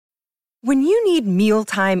When you need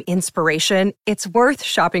mealtime inspiration, it's worth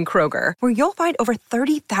shopping Kroger, where you'll find over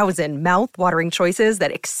 30,000 mouth-watering choices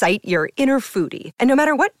that excite your inner foodie. And no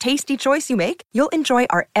matter what tasty choice you make, you'll enjoy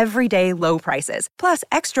our everyday low prices, plus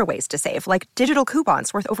extra ways to save, like digital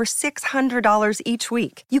coupons worth over $600 each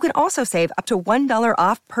week. You can also save up to $1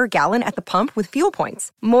 off per gallon at the pump with fuel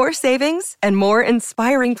points. More savings and more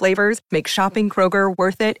inspiring flavors make shopping Kroger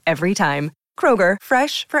worth it every time. Kroger,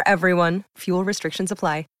 fresh for everyone. Fuel restrictions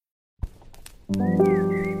apply.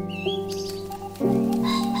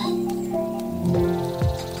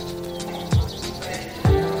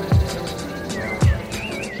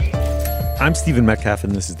 I'm Stephen Metcalf,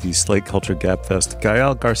 and this is the Slate Culture Gabfest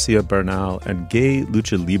Gael, García, Bernal, and Gay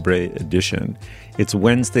Lucha Libre edition. It's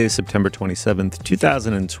Wednesday, September 27th,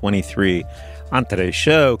 2023. On today's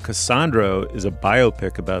show, Cassandro is a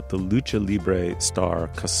biopic about the Lucha Libre star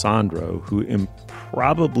Cassandro, who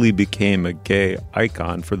improbably became a gay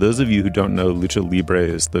icon. For those of you who don't know, Lucha Libre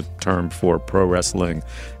is the term for pro wrestling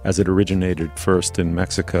as it originated first in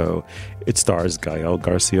Mexico. It stars Gael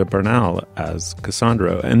García Bernal as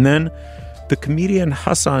Cassandro. And then the comedian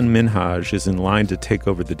Hassan Minhaj is in line to take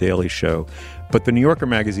over The Daily Show, but The New Yorker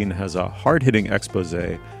magazine has a hard-hitting expose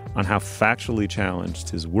on how factually challenged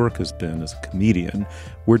his work has been as a comedian.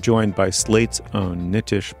 We're joined by Slate's own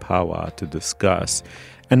Nitish Pawa to discuss.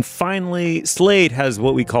 And finally, Slate has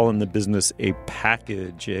what we call in the business a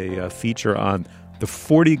package, a feature on the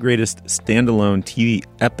 40 greatest standalone TV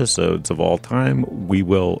episodes of all time. We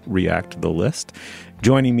will react to the list.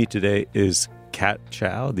 Joining me today is Kat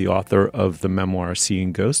Chow, the author of the memoir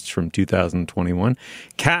Seeing Ghosts from 2021.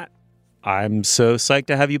 Kat, I'm so psyched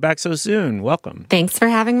to have you back so soon. Welcome. Thanks for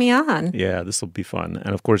having me on. Yeah, this will be fun.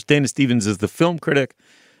 And of course, Dana Stevens is the film critic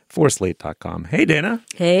for Slate.com. Hey, Dana.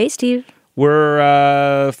 Hey, Steve.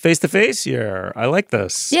 We're face-to-face here. I like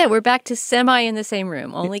this. Yeah, we're back to semi in the same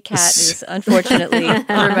room. Only Kat is unfortunately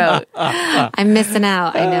remote. I'm missing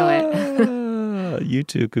out. I know it. You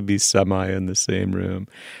two could be semi in the same room.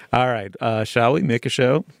 All right. Shall we make a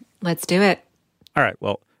show? Let's do it. All right.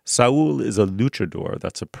 Well, Saul is a luchador.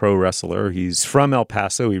 That's a pro wrestler. He's from El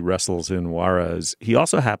Paso. He wrestles in Juarez. He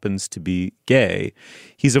also happens to be gay.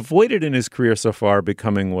 He's avoided in his career so far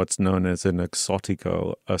becoming what's known as an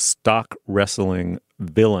exotico, a stock wrestling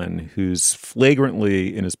villain who's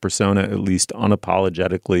flagrantly, in his persona at least,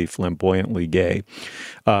 unapologetically, flamboyantly gay.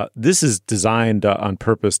 This is designed on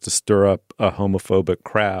purpose to stir up a homophobic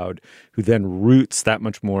crowd who then roots that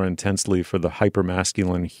much more intensely for the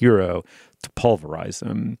hypermasculine hero to pulverize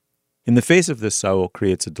him. In the face of this, Saul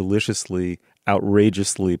creates a deliciously,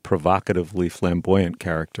 outrageously, provocatively flamboyant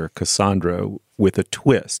character, Cassandro, with a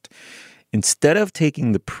twist. Instead of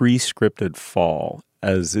taking the pre-scripted fall,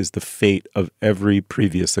 as is the fate of every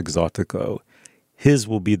previous exotico, his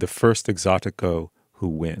will be the first exotico who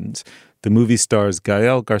wins. The movie stars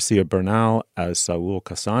Gael García Bernal as Saul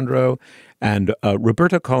Cassandro, and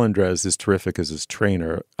Roberto Colindrez is terrific as his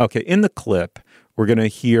trainer. Okay, in the clip, we're going to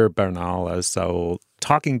hear Bernal as Saul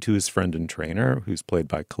talking to his friend and trainer, who's played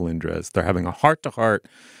by Colindrez. They're having a heart-to-heart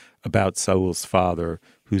about Saul's father,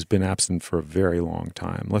 who's been absent for a very long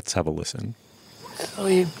time. Let's have a listen. So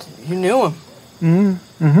you knew him?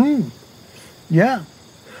 Mm-hmm. Yeah.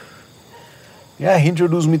 Yeah, he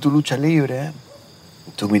introduced me to Lucha Libre.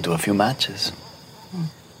 Took me to a few matches.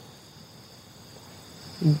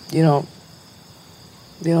 You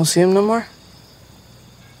don't see him no more?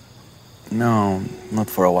 No, not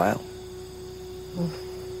for a while.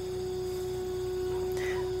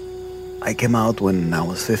 I came out when I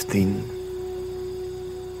was 15.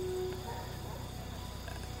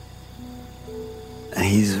 And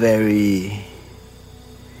he's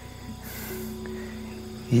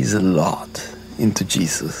a lot into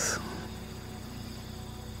Jesus.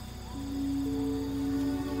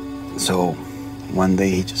 So one day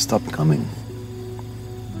he just stopped coming.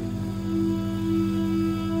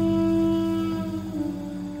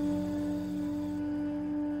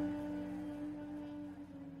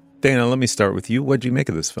 Dana, let me start with you. What did you make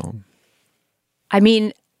of this film? I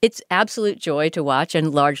mean, it's absolute joy to watch,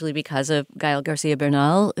 and largely because of Gael García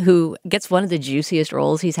Bernal, who gets one of the juiciest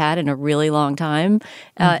roles he's had in a really long time,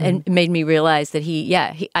 and made me realize that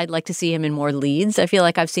I'd like to see him in more leads. I feel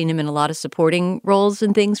like I've seen him in a lot of supporting roles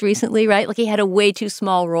and things recently, right? Like he had a way too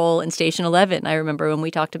small role in Station 11. I remember when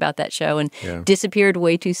we talked about that show and disappeared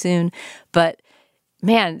way too soon. But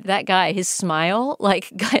man, that guy, his smile, like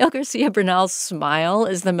Gael García Bernal's smile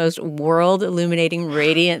is the most world-illuminating,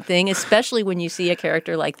 radiant thing, especially when you see a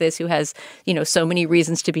character like this who has, so many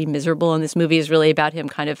reasons to be miserable. And this movie is really about him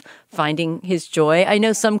kind of finding his joy. I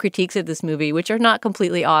know some critiques of this movie, which are not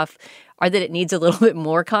completely off, are that it needs a little bit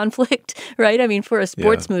more conflict, right? I mean, for a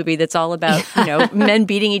sports movie that's all about, men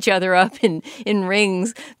beating each other up in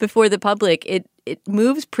rings before the public, it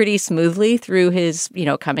moves pretty smoothly through his,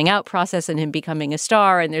 coming out process and him becoming a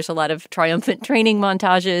star. And there's a lot of triumphant training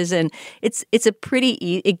montages. And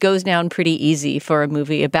it goes down pretty easy for a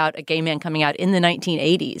movie about a gay man coming out in the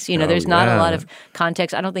 1980s. There's not a lot of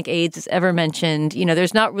context. I don't think AIDS is ever mentioned.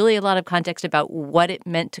 There's not really a lot of context about what it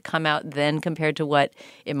meant to come out then compared to what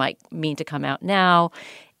it might mean to come out now.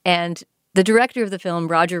 And the director of the film,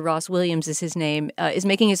 Roger Ross Williams is his name, is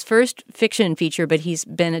making his first fiction feature, but he's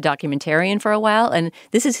been a documentarian for a while. And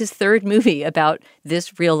this is his third movie about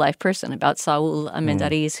this real-life person, about Saul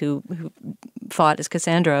Armendariz, who fought as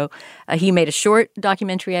Cassandro. He made a short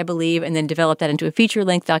documentary, I believe, and then developed that into a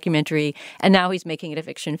feature-length documentary, and now he's making it a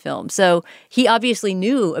fiction film. So he obviously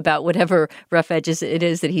knew about whatever rough edges it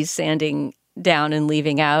is that he's sanding down and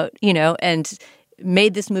leaving out, and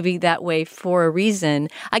made this movie that way for a reason.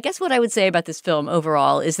 I guess what I would say about this film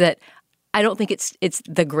overall is that I don't think it's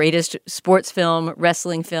the greatest sports film,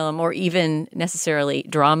 wrestling film, or even necessarily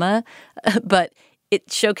drama, but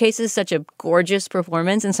it showcases such a gorgeous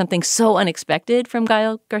performance and something so unexpected from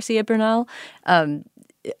Gael García Bernal.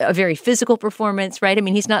 A very physical performance, right? I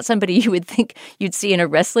mean, he's not somebody you would think you'd see in a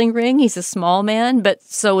wrestling ring. He's a small man, but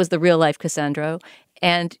so is the real-life Cassandro.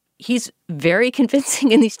 And he's very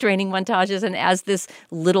convincing in these training montages and as this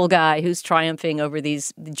little guy who's triumphing over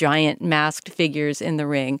these giant masked figures in the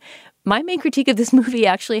ring. My main critique of this movie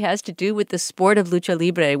actually has to do with the sport of Lucha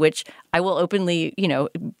Libre, which I will openly,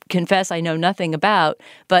 confess I know nothing about.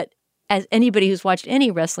 But as anybody who's watched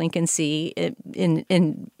any wrestling can see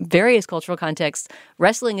in various cultural contexts,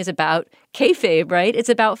 wrestling is about kayfabe, right? It's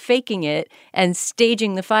about faking it and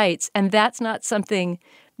staging the fights. And that's not something...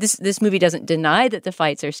 This movie doesn't deny that the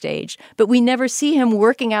fights are staged, but we never see him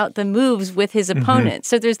working out the moves with his opponent.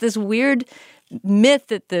 So there's this weird myth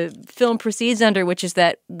that the film proceeds under, which is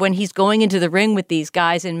that when he's going into the ring with these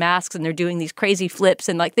guys in masks and they're doing these crazy flips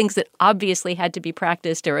and like things that obviously had to be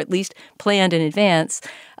practiced or at least planned in advance,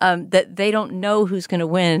 that they don't know who's going to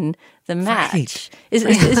win the match. Right.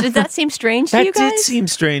 Does that seem strange to you guys? That did seem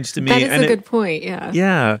strange to me. That is a good point, yeah.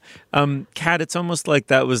 Yeah. Kat, it's almost like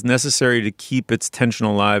that was necessary to keep its tension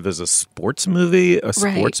alive as a sports movie, a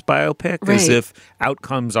sports biopic, as if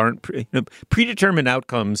outcomes aren't, predetermined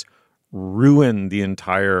outcomes ruin the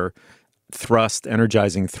entire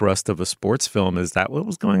energizing thrust of a sports film. Is that what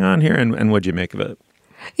was going on here? And what'd you make of it?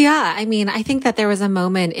 Yeah, I mean, I think that there was a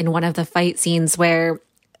moment in one of the fight scenes where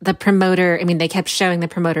the promoter, they kept showing the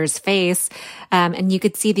promoter's face, and you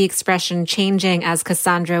could see the expression changing as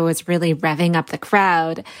Cassandro was really revving up the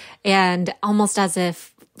crowd, and almost as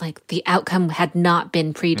if like the outcome had not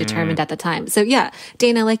been predetermined at the time. So yeah,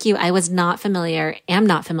 Dana, like you, I am not familiar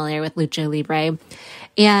with Lucha Libre.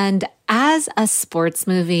 And as a sports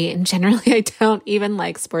movie, and generally I don't even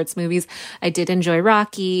like sports movies, I did enjoy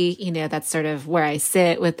Rocky, that's sort of where I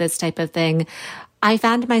sit with this type of thing. I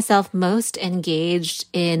found myself most engaged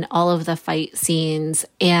in all of the fight scenes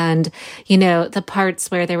and, the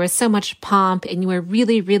parts where there was so much pomp and you were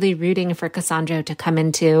really, really rooting for Cassandro to come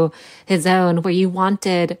into his own, where you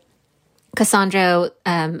wanted Cassandro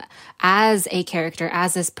as a character,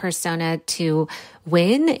 as this persona to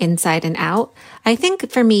win inside and out. I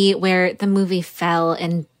think for me, where the movie fell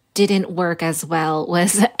and didn't work as well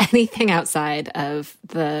was anything outside of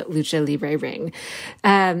the Lucha Libre ring.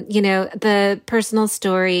 The personal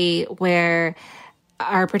story where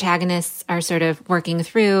our protagonists are sort of working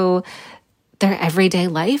through their everyday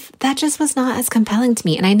life, that just was not as compelling to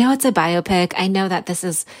me. And I know it's a biopic. I know that this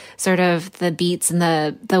is sort of the beats and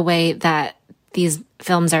the way that these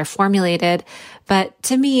films are formulated. But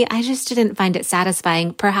to me, I just didn't find it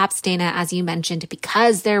satisfying. Perhaps, Dana, as you mentioned,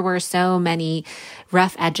 because there were so many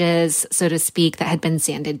rough edges, so to speak, that had been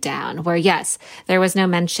sanded down, where yes, there was no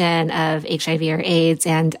mention of HIV or AIDS,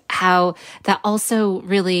 and how that also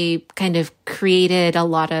really kind of created a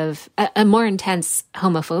lot of a more intense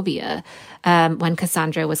homophobia when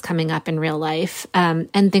Cassandra was coming up in real life,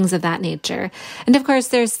 and things of that nature. And of course,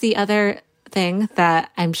 there's the other thing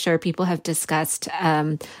that I'm sure people have discussed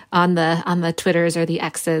on the Twitters or the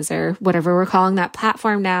X's or whatever we're calling that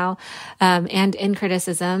platform now, and in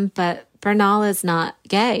criticism. But Bernal is not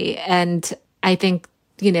gay, and I think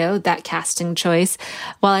that casting choice,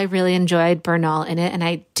 while I really enjoyed Bernal in it, and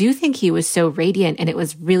I do think he was so radiant, and it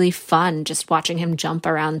was really fun just watching him jump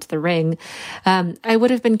around the ring. I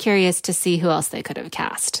would have been curious to see who else they could have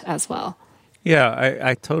cast as well. Yeah,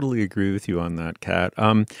 I totally agree with you on that, Kat.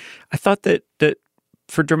 I thought that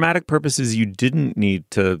for dramatic purposes, you didn't need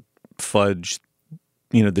to fudge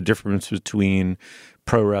the difference between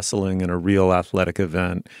pro wrestling and a real athletic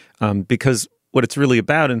event, because what it's really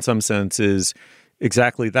about in some sense is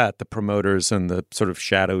exactly that. The promoters and the sort of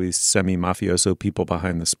shadowy semi-mafioso people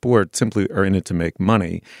behind the sport simply are in it to make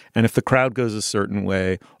money. And if the crowd goes a certain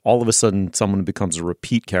way, all of a sudden someone becomes a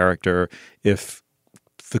repeat character. If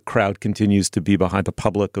the crowd continues to be behind, the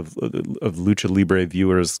public of Lucha Libre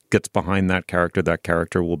viewers gets behind that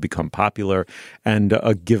character will become popular. And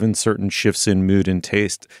given certain shifts in mood and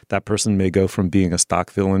taste, that person may go from being a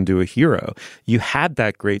stock villain to a hero. You had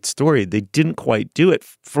that great story. They didn't quite do it.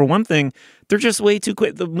 For one thing, they're just way too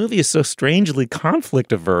quick. The movie is so strangely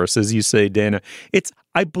conflict averse, as you say, Dana.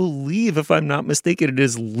 I believe, if I'm not mistaken, it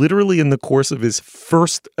is literally in the course of his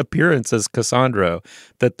first appearance as Cassandro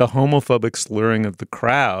that the homophobic slurring of the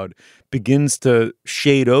crowd begins to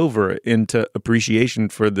shade over into appreciation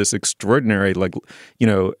for this extraordinary,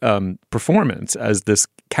 performance as this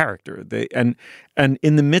character. And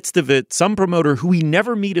in the midst of it, some promoter who we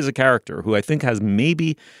never meet as a character, who I think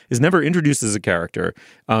is never introduced as a character,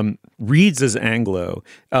 reads as Anglo,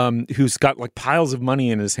 who's got like piles of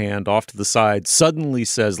money in his hand off to the side, suddenly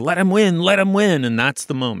says, let him win. And that's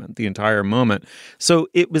the moment, the entire moment. So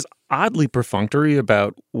it was oddly perfunctory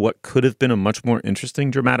about what could have been a much more interesting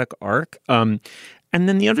dramatic arc. And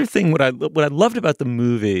then the other thing, what I loved about the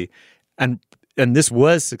movie, and this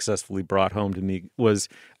was successfully brought home to me, was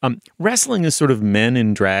wrestling is sort of men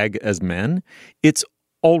in drag as men. It's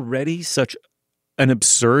already such an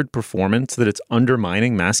absurd performance that it's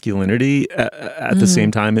undermining masculinity at the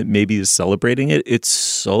same time it maybe is celebrating it. It's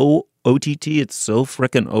so OTT, it's so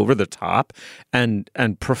frickin' over the top and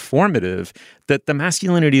performative that the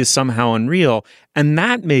masculinity is somehow unreal. And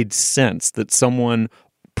that made sense, that someone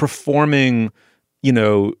performing,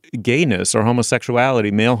 gayness or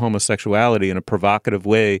homosexuality, male homosexuality in a provocative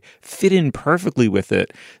way fit in perfectly with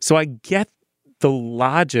it. So I get the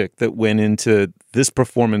logic that went into this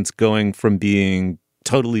performance going from being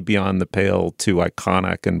totally beyond the pale to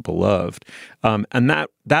iconic and beloved. And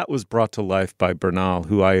that was brought to life by Bernal,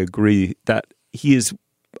 who I agree that he is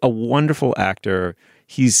a wonderful actor.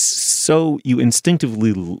 He's so, you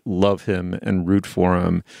instinctively love him and root for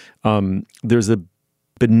him. There's a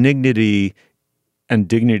benignity and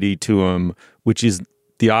dignity to him, which is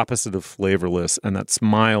the opposite of flavorless. And that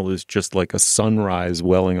smile is just like a sunrise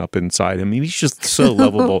welling up inside him. He's just so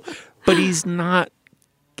lovable, but he's not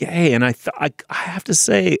gay. And I have to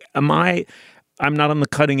say, I'm not on the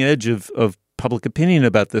cutting edge of public opinion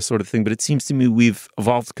about this sort of thing, but it seems to me we've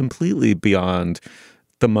evolved completely beyond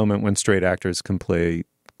the moment when straight actors can play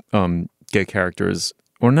gay characters,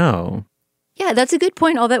 or no? Yeah, that's a good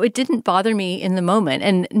point, although it didn't bother me in the moment.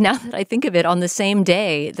 And now that I think of it, on the same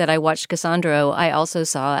day that I watched Cassandro, I also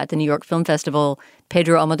saw at the New York Film Festival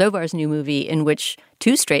Pedro Almodovar's new movie, in which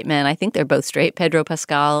two straight men, I think they're both straight, Pedro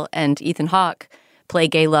Pascal and Ethan Hawke, play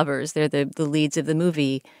gay lovers. They're the leads of the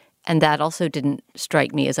movie. And that also didn't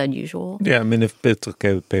strike me as unusual. Yeah, I mean, if it's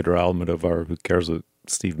okay with Pedro Almodovar, who cares what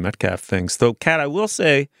Steve Metcalf thinks? Though, Kat, I will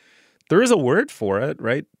say, there is a word for it,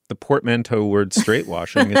 right? The portmanteau word straight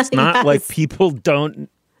washing. It's not yes. like people don't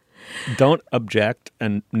object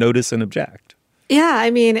and notice and object. Yeah,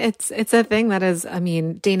 I mean, it's a thing that is, I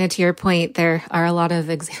mean, Dana, to your point, there are a lot of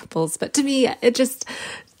examples, but to me, it just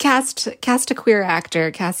cast a queer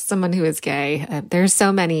actor, cast someone who is gay. There's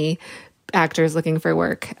so many actors looking for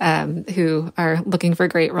work who are looking for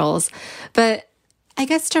great roles. But I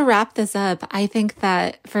guess to wrap this up, I think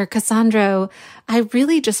that for Cassandro, I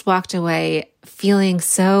really just walked away feeling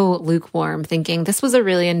so lukewarm, thinking this was a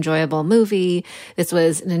really enjoyable movie. This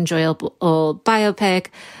was an enjoyable biopic.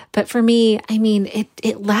 But for me, I mean,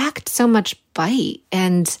 it lacked so much bite.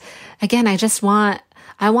 And again,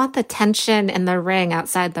 I want the tension in the ring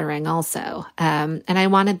outside the ring also. And I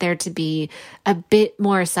wanted there to be a bit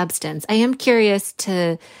more substance. I am curious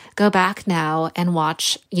to go back now and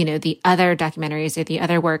watch, the other documentaries or the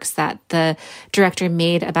other works that the director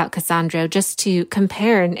made about Cassandro, just to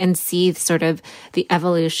compare and see sort of the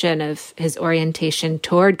evolution of his orientation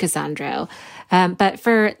toward Cassandro. But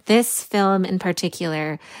for this film in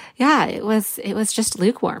particular, yeah, it was just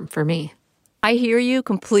lukewarm for me. I hear you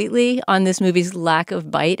completely on this movie's lack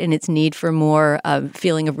of bite and its need for more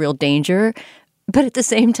feeling of real danger. But at the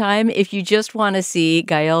same time, if you just want to see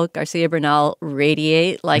Gael García Bernal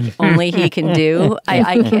radiate like only he can do,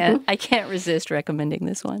 I can't resist recommending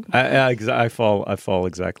this one. I fall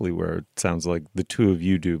exactly where it sounds like the two of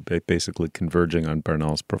you do, basically converging on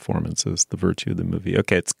Bernal's performances, the virtue of the movie.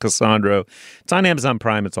 Okay, it's Cassandro. It's on Amazon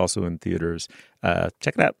Prime. It's also in theaters.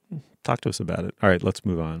 Check it out. Talk to us about it. All right, let's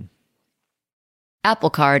move on. Apple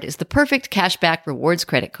Card is the perfect cashback rewards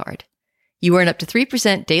credit card. You earn up to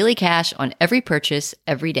 3% daily cash on every purchase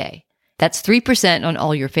every day. That's 3% on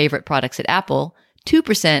all your favorite products at Apple,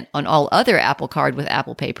 2% on all other Apple Card with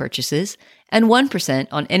Apple Pay purchases, and 1%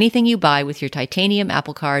 on anything you buy with your titanium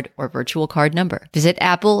Apple Card or virtual card number. Visit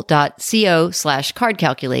apple.co/card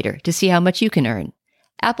calculator to see how much you can earn.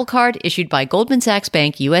 Apple Card issued by Goldman Sachs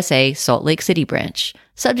Bank USA, Salt Lake City branch.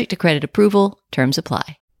 Subject to credit approval. Terms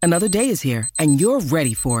apply. Another day is here, and you're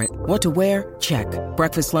ready for it. What to wear? Check.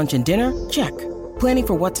 Breakfast, lunch, and dinner? Check. Planning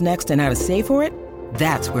for what's next and how to save for it?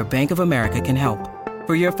 That's where Bank of America can help.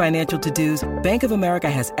 For your financial to-dos, Bank of America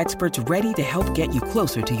has experts ready to help get you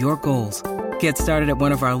closer to your goals. Get started at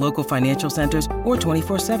one of our local financial centers or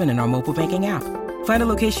 24/7 in our mobile banking app. Find a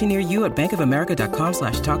location near you at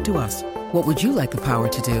bankofamerica.com/talktous. What would you like the power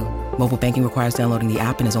to do? Mobile banking requires downloading the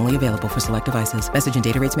app and is only available for select devices. Message and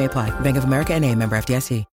data rates may apply. Bank of America NA, member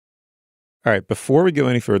FDIC. All right, before we go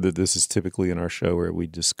any further, this is typically in our show where we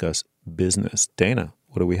discuss business. Dana,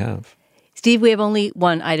 what do we have? Steve, we have only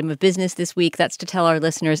one item of business this week. That's to tell our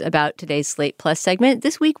listeners about today's Slate Plus segment.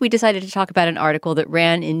 This week, we decided to talk about an article that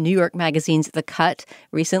ran in New York Magazine's The Cut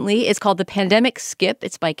recently. It's called The Pandemic Skip.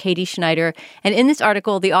 It's by Katie Schneider. And in this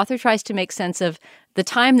article, the author tries to make sense of the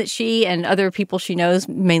time that she and other people she knows,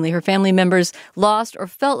 mainly her family members, lost or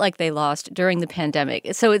felt like they lost during the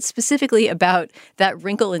pandemic. So it's specifically about that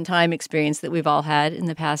wrinkle in time experience that we've all had in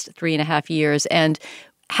the past 3.5 years and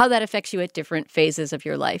how that affects you at different phases of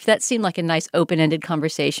your life. That seemed like a nice open-ended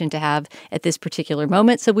conversation to have at this particular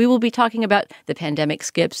moment. So we will be talking about the pandemic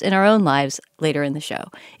skips in our own lives later in the show.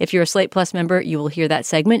 If you're a Slate Plus member, you will hear that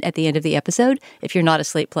segment at the end of the episode. If you're not a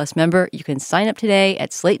Slate Plus member, you can sign up today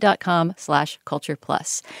at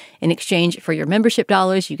slate.com/cultureplus. In exchange for your membership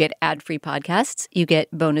dollars, you get ad-free podcasts, you get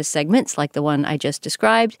bonus segments like the one I just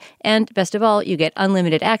described, and best of all, you get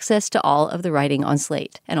unlimited access to all of the writing on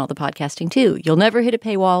Slate and all the podcasting too. You'll never hit a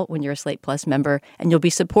paywall when you're a Slate Plus member, and you'll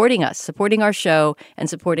be supporting us, supporting our show, and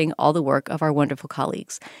supporting all the work of our wonderful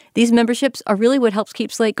colleagues. These memberships are really what helps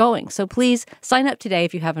keep Slate going. So please sign up today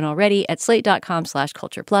if you haven't already at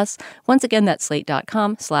slate.com/cultureplus. Once again, that's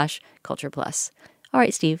slate.com/cultureplus. All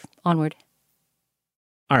right, Steve, onward.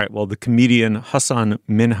 All right, well, the comedian Hasan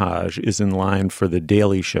Minhaj is in line for the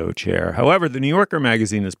Daily Show chair. However, the New Yorker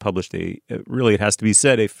magazine has published it has to be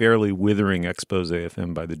said, a fairly withering expose of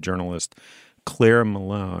him by the journalist Claire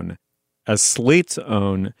Malone. As Slate's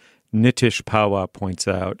own Nitish Pahwa points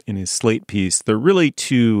out in his Slate piece, there are really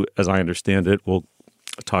two, as I understand it, we'll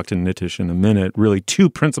talk to Nitish in a minute, really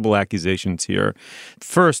two principal accusations here.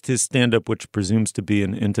 First, his stand-up, which presumes to be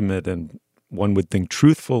an intimate and one would think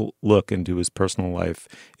truthful look into his personal life,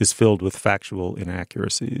 is filled with factual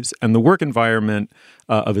inaccuracies. And the work environment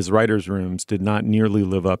of his writers' rooms did not nearly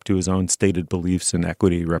live up to his own stated beliefs in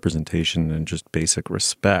equity, representation, and just basic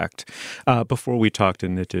respect. Before we talk to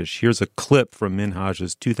Nitish, here's a clip from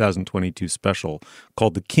Minhaj's 2022 special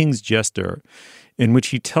called The King's Jester, in which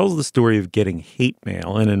he tells the story of getting hate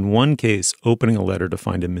mail and, in one case, opening a letter to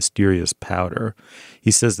find a mysterious powder.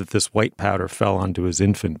 He says that this white powder fell onto his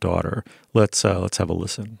infant daughter. Let's have a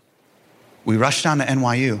listen. We rush down to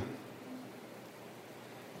NYU,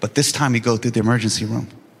 but this time we go through the emergency room.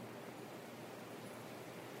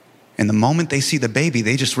 And the moment they see the baby,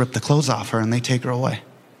 they just rip the clothes off her and they take her away.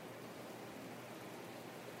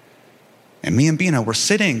 And me and Bina, we're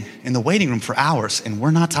sitting in the waiting room for hours and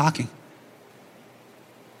we're not talking.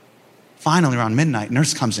 Finally, around midnight,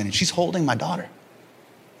 nurse comes in and she's holding my daughter.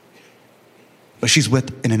 But she's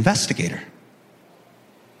with an investigator.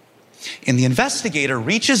 And the investigator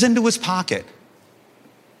reaches into his pocket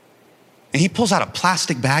and he pulls out a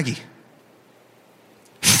plastic baggie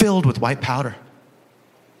filled with white powder.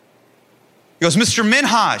 He goes, "Mr.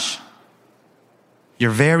 Minhaj,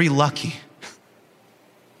 you're very lucky.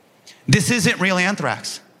 This isn't real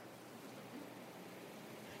anthrax.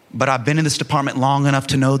 But I've been in this department long enough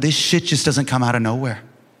to know this shit just doesn't come out of nowhere.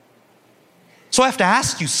 So I have to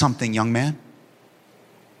ask you something, young man.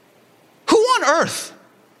 Who on earth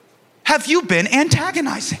have you been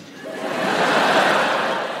antagonizing?"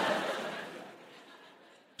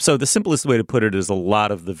 So the simplest way to put it is a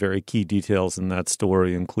lot of the very key details in that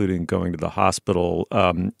story, including going to the hospital,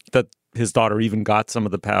 that his daughter even got some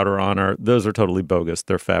of the powder on her. Those are totally bogus.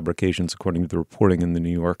 They're fabrications, according to the reporting in the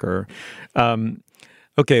New Yorker.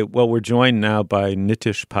 Okay, well, we're joined now by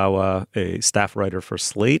Nitish Pahwa, a staff writer for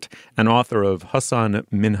Slate and author of Hasan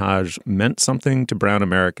Minhaj Meant Something to Brown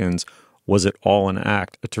Americans. Was It All an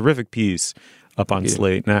Act? A terrific piece up on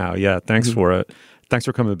Slate now. Yeah, thanks for it. Thanks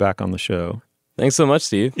for coming back on the show. Thanks so much,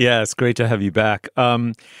 Steve. Yeah, it's great to have you back.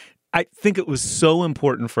 I think it was so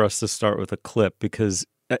important for us to start with a clip because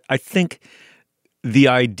I think the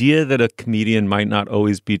idea that a comedian might not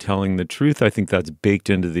always be telling the truth, I think that's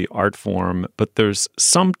baked into the art form. But there's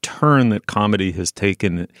some turn that comedy has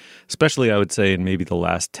taken, especially I would say in maybe the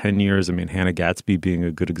last 10 years. I mean, Hannah Gatsby being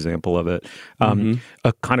a good example of it.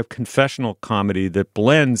 A kind of confessional comedy that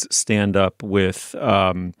blends stand-up with,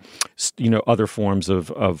 other forms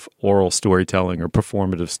of oral storytelling or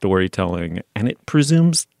performative storytelling. And it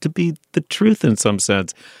presumes to be the truth in some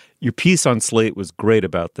sense. Your piece on Slate was great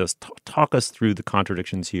about this. Talk us through the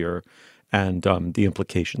contradictions here and the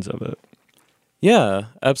implications of it. Yeah,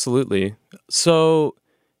 absolutely. So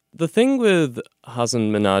the thing with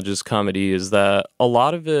Hasan Minhaj's comedy is that a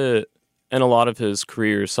lot of it and a lot of his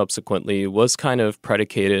career subsequently was kind of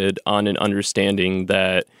predicated on an understanding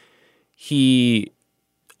that he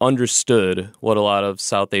understood what a lot of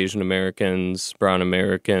South Asian Americans, Brown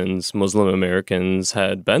Americans, Muslim Americans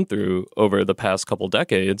had been through over the past couple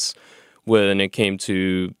decades when it came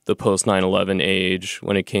to the post 9/11 age,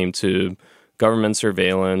 when it came to government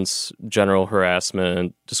surveillance, general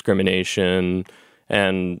harassment, discrimination,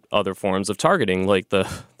 and other forms of targeting, like the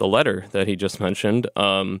letter that he just mentioned.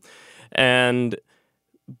 And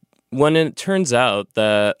when it turns out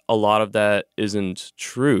that a lot of that isn't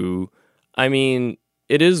true, I mean,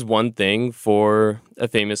 it is one thing for a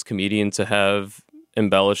famous comedian to have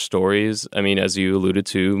embellished stories. I mean, as you alluded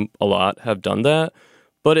to, a lot have done that.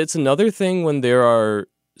 But it's another thing when there are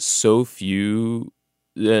so few,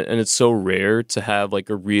 and it's so rare to have like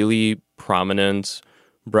a really prominent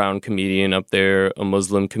brown comedian up there, a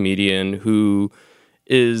Muslim comedian who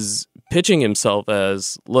is pitching himself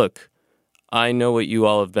as, look, I know what you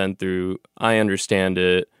all have been through. I understand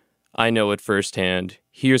it. I know it firsthand.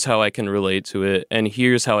 Here's how I can relate to it, and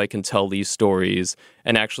here's how I can tell these stories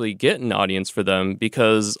and actually get an audience for them,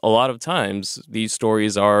 because a lot of times these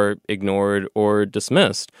stories are ignored or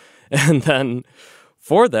dismissed. And then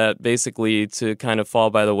for that, basically, to kind of fall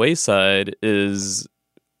by the wayside is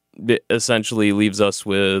essentially leaves us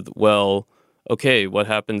with, well, okay, what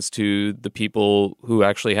happens to the people who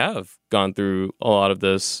actually have gone through a lot of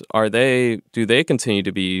this? Do they continue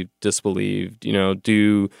to be disbelieved?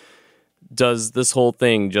 Does this whole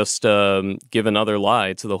thing just give another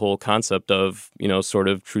lie to the whole concept of, sort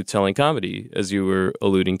of truth-telling comedy, as you were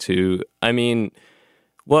alluding to? I mean,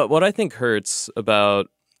 what I think hurts about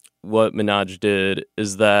what Minhaj did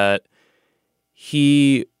is that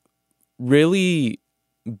he really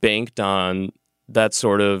banked on that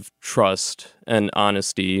sort of trust and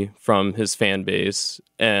honesty from his fan base,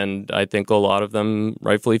 and I think a lot of them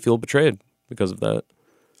rightfully feel betrayed because of that.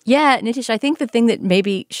 Yeah, Nitish, I think the thing that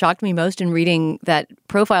maybe shocked me most in reading that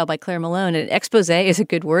profile by Claire Malone, and expose is a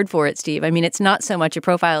good word for it, Steve. I mean, it's not so much a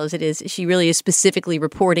profile as it is, she really is specifically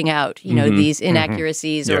reporting out, these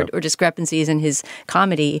inaccuracies or discrepancies in his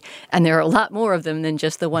comedy. And there are a lot more of them than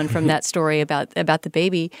just the one from that story about the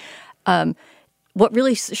baby. What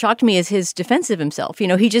really shocked me is his defense of himself.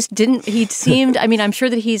 He seemed, I mean, I'm sure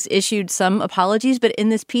that he's issued some apologies, but in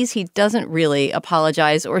this piece, he doesn't really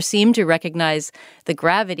apologize or seem to recognize the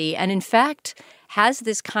gravity. And in fact, has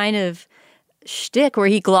this kind of shtick where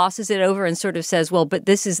he glosses it over and sort of says, well, but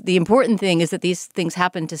the important thing is that these things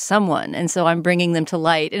happen to someone, and so I'm bringing them to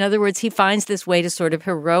light. In other words, he finds this way to sort of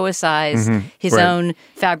heroicize his own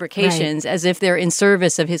fabrications as if they're in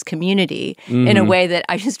service of his community in a way that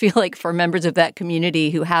I just feel like for members of that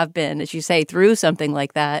community who have been, as you say, through something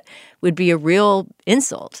like that, would be a real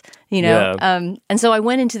insult. And so I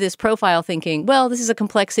went into this profile thinking, well, this is a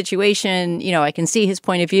complex situation. I can see his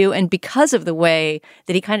point of view. And because of the way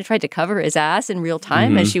that he kind of tried to cover his ass in real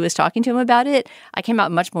time as she was talking to him about it, I came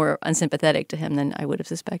out much more unsympathetic to him than I would have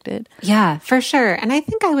suspected. Yeah, for sure. And I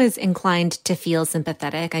think I was inclined to feel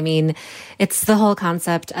sympathetic. I mean, it's the whole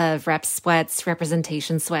concept of rep sweats,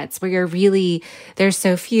 representation sweats, where there's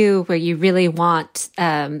so few, where you really want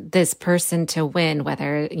this person to win,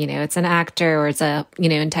 whether, it's an actor or it's a,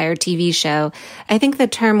 entire TV show. I think the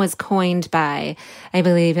term was coined by, I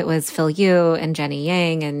believe it was Phil Yu and Jenny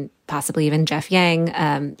Yang and possibly even Jeff Yang,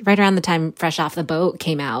 right around the time Fresh Off the Boat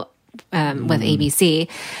came out with ABC.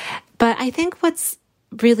 But I think what's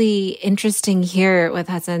really interesting here with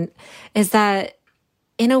Hasan is that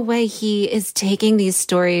in a way he is taking these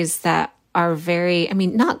stories that are very, I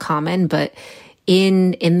mean, not common, but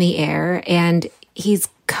in the air, and he's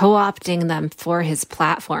co-opting them for his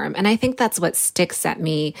platform. And I think that's what sticks at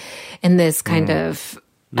me in this kind of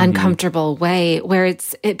uncomfortable way, where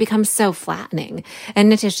it becomes so flattening. And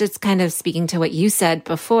Nitish, it's kind of speaking to what you said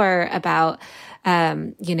before about,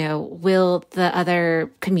 will the other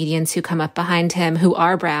comedians who come up behind him who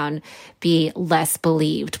are brown be less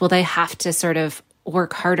believed? Will they have to sort of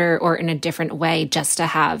work harder or in a different way just to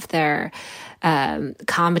have their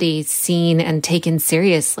comedy seen and taken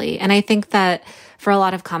seriously. And I think that for a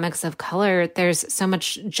lot of comics of color, there's so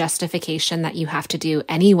much justification that you have to do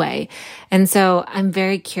anyway. And so I'm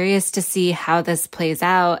very curious to see how this plays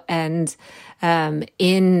out. And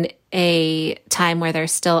in a time where there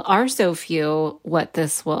still are so few, what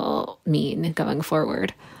this will mean going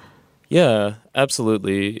forward. Yeah,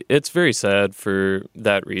 absolutely. It's very sad for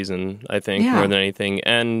that reason, I think, more than anything.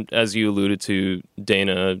 And as you alluded to,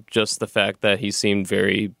 Dana, just the fact that he seemed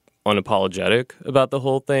very unapologetic about the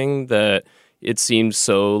whole thing, that it seemed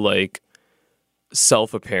so, like,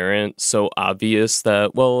 self-apparent, so obvious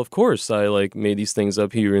that, well, of course, I, like, made these things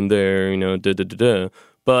up here and there, you know, da-da-da-da.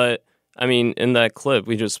 But, I mean, in that clip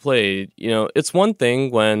we just played, you know, it's one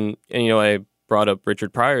thing when, and, you know, I brought up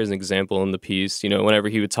Richard Pryor as an example in the piece, you know, whenever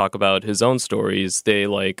he would talk about his own stories, they,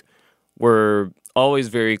 like, were always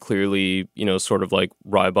very clearly, you know, sort of, like,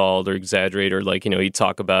 ribald or exaggerate, or, like, you know, he'd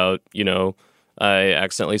talk about, you know, I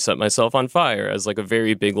accidentally set myself on fire as, like, a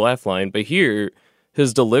very big laugh line. But here,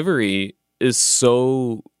 his delivery is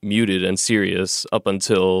so muted and serious up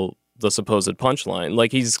until the supposed punchline.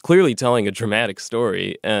 Like, he's clearly telling a dramatic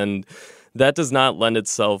story, and that does not lend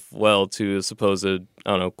itself well to a supposed, I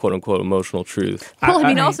don't know, quote-unquote emotional truth. Well, I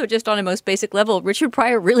mean, also just on a most basic level, Richard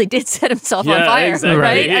Pryor really did set himself on fire, exactly.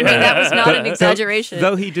 right? Yeah. I mean, that was not an exaggeration.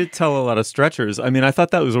 Though he did tell a lot of stretchers. I mean, I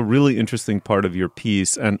thought that was a really interesting part of your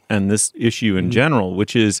piece and this issue in general,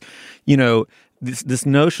 which is, you know, this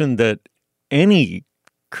notion that any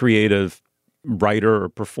creative writer or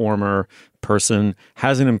performer person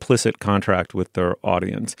has an implicit contract with their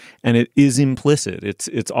audience, and it is implicit.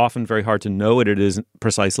 It's often very hard to know what it is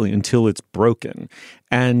precisely until it's broken.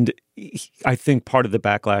 And I think part of the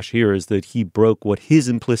backlash here is that he broke what his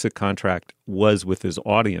implicit contract was with his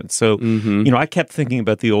audience. So, you know, I kept thinking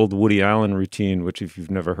about the old Woody Allen routine, which, if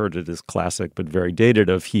you've never heard it, is classic but very dated.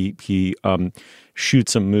 Of he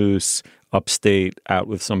shoots a moose upstate out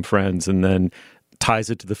with some friends, and then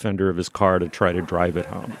ties it to the fender of his car to try to drive it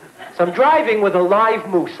home. So I'm driving with a live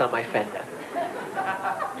moose on my fender.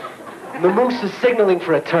 And the moose is signaling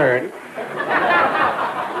for a turn.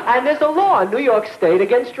 And there's a law in New York State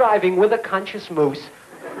against driving with a conscious moose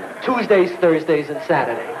Tuesdays, Thursdays, and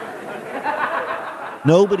Saturdays.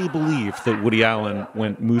 Nobody believed that Woody Allen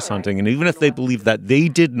went moose hunting, and even if they believed that, they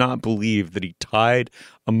did not believe that he tied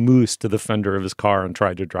a moose to the fender of his car and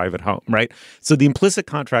tried to drive it home, right? So the implicit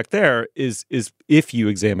contract there is if you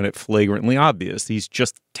examine it, flagrantly obvious. He's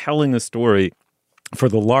just telling a story for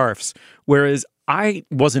the larfs, whereas I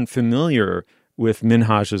wasn't familiar with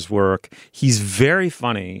Minhaj's work. He's very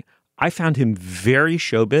funny. I found him very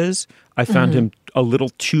showbiz. I found him a little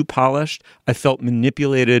too polished. I felt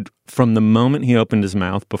manipulated from the moment he opened his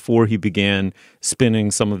mouth before he began spinning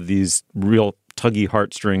some of these real tuggy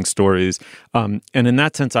heartstring stories. And in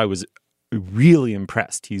that sense, I was really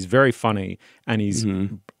impressed. He's very funny and he's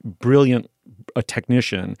brilliant, a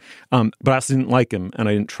technician. But I also didn't like him and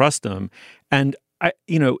I didn't trust him. And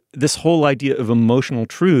this whole idea of emotional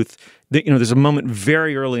truth, that, there's a moment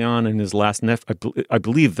very early on in his last I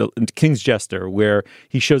believe, the King's Jester, where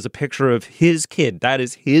he shows a picture of his kid. That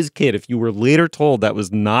is his kid. If you were later told that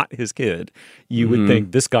was not his kid, you would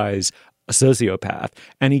think this guy's a sociopath.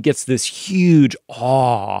 And he gets this huge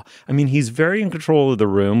awe. I mean, he's very in control of the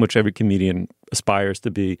room, which every comedian aspires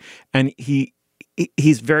to be. And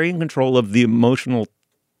he's very in control of the emotional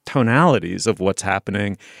tonalities of what's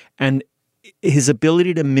happening. And his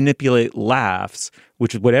ability to manipulate laughs,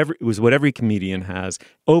 which is what every comedian has,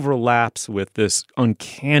 overlaps with this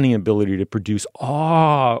uncanny ability to produce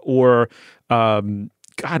awe or,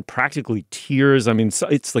 practically tears. I mean,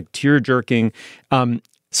 it's like tear-jerking.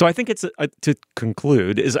 So I think to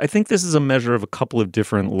conclude, I think this is a measure of a couple of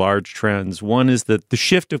different large trends. One is that the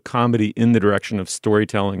shift of comedy in the direction of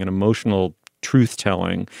storytelling and emotional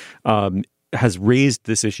truth-telling has raised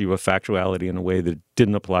this issue of factuality in a way that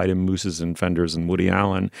didn't apply to Mooses and Fenders and Woody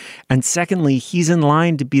Allen. And secondly, he's in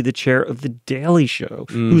line to be the chair of The Daily Show,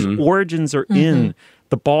 whose origins are in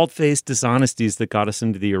the bald-faced dishonesties that got us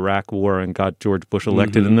into the Iraq War and got George Bush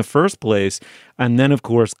elected in the first place, and then, of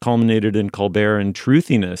course, culminated in Colbert and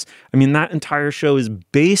truthiness. I mean, that entire show is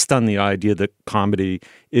based on the idea that comedy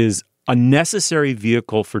is a necessary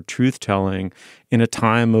vehicle for truth-telling in a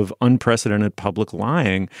time of unprecedented public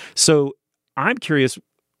lying. So I'm curious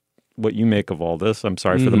what you make of all this. I'm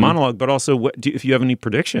sorry for the monologue, but also if you have any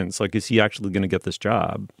predictions, like, is he actually going to get this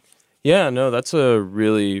job? Yeah, no, that's a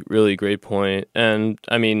really, really great point. And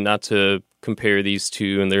I mean, not to compare these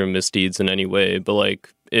two and their misdeeds in any way, but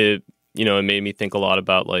like it made me think a lot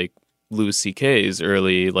about like Louis C.K.'s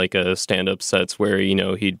early like stand-up sets where, you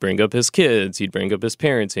know, he'd bring up his kids, he'd bring up his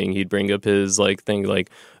parenting, he'd bring up his like thing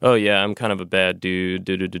like, oh yeah, I'm kind of a bad dude,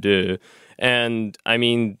 And I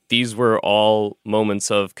mean, these were all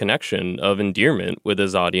moments of connection, of endearment with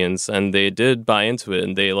his audience, and they did buy into it,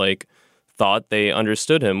 and they like thought they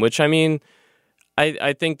understood him, which I mean,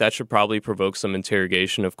 I think that should probably provoke some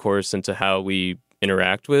interrogation, of course, into how we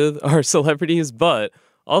interact with our celebrities. But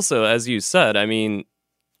also, as you said, I mean,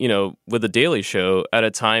 you know, with The Daily Show, at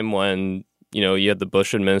a time when, you know, you had the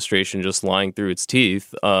Bush administration just lying through its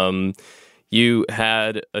teeth, you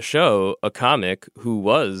had a show, a comic who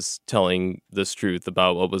was telling this truth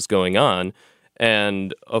about what was going on.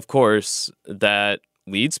 And of course, that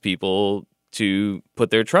leads people to put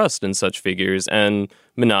their trust in such figures. And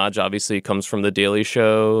Minaj obviously comes from The Daily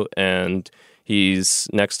Show, and he's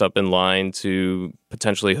next up in line to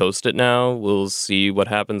potentially host it now. We'll see what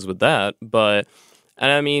happens with that. But,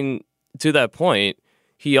 and I mean, to that point,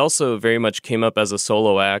 he also very much came up as a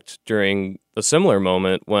solo act during a similar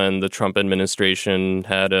moment when the Trump administration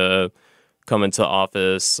had come into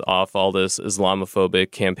office off all this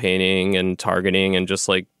Islamophobic campaigning and targeting and just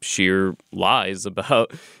like sheer lies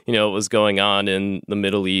about, you know, what was going on in the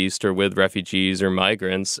Middle East or with refugees or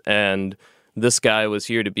migrants. And this guy was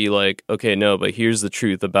here to be like, okay, no, but here's the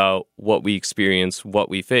truth about what we experience, what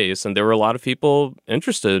we face. And there were a lot of people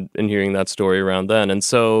interested in hearing that story around then. And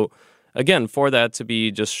so, again, for that to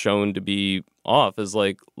be just shown to be off is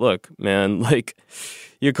like, look, man, like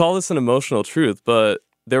you call this an emotional truth, but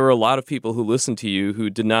there were a lot of people who listened to you who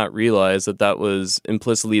did not realize that that was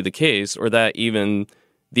implicitly the case, or that even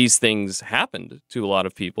these things happened to a lot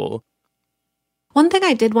of people. One thing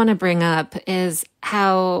I did want to bring up is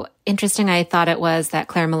how interesting I thought it was that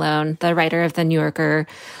Claire Malone, the writer of the New Yorker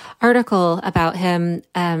article about him,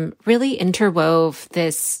 really interwove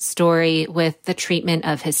this story with the treatment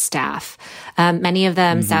of his staff. Many of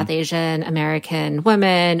them South Asian American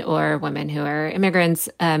women or women who are immigrants,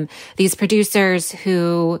 these producers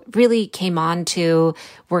who really came on to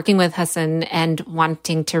working with Hassan and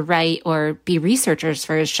wanting to write or be researchers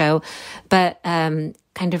for his show, but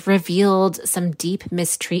kind of revealed some deep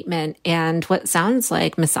mistreatment and what sounds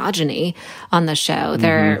like misogyny on the show.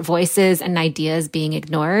 Their voices and ideas being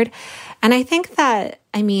ignored. And I think that,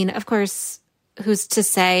 I mean, of course, who's to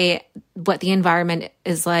say what the environment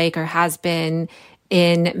is like or has been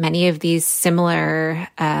in many of these similar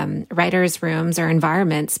writers' rooms or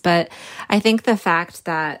environments. But I think the fact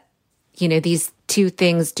that, you know, these two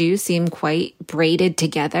things do seem quite braided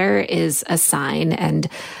together is a sign, and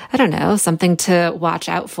I don't know, something to watch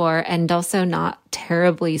out for, and also not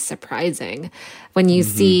terribly surprising when you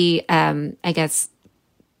see, I guess,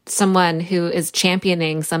 someone who is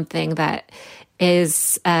championing something that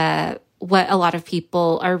is what a lot of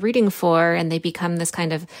people are rooting for, and they become this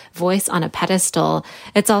kind of voice on a pedestal.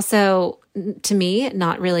 It's also, to me,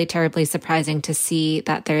 not really terribly surprising to see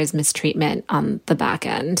that there is mistreatment on the back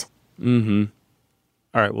end.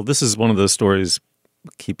 All right. Well, this is one of those stories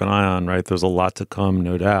keep an eye on, right? There's a lot to come,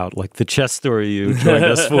 no doubt. Like the chess story you joined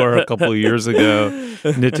us for a couple of years ago.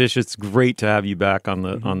 Nitish, it's great to have you back on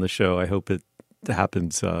the show. I hope it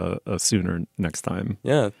happens sooner next time.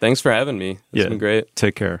 Yeah. Thanks for having me. It's been great.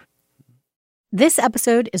 Take care. This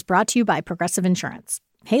episode is brought to you by Progressive Insurance.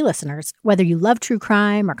 Hey, listeners, whether you love true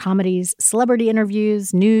crime or comedies, celebrity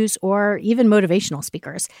interviews, news, or even motivational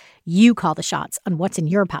speakers, you call the shots on what's in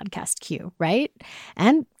your podcast queue, right?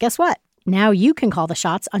 And guess what? Now you can call the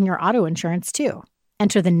shots on your auto insurance, too.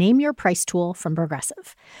 Enter the Name Your Price tool from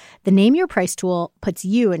Progressive. The Name Your Price tool puts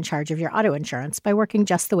you in charge of your auto insurance by working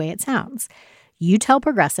just the way it sounds. You tell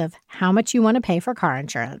Progressive how much you want to pay for car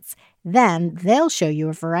insurance. Then they'll show you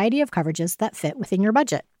a variety of coverages that fit within your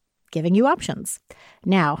budget, giving you options.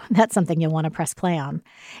 Now, that's something you'll want to press play on.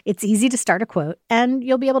 It's easy to start a quote, and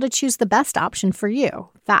you'll be able to choose the best option for you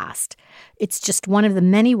fast. It's just one of the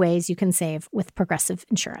many ways you can save with Progressive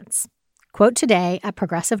Insurance. Quote today at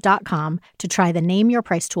Progressive.com to try the Name Your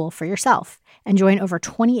Price tool for yourself and join over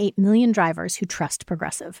 28 million drivers who trust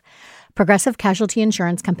Progressive. Progressive Casualty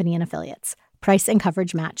Insurance Company and Affiliates. Price and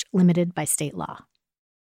coverage match limited by state law.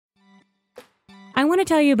 I want to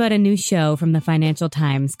tell you about a new show from the Financial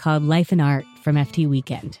Times called Life and Art from FT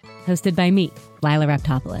Weekend, hosted by me, Lila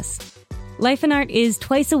Raptopoulos. Life and Art is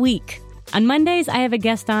twice a week. On Mondays, I have a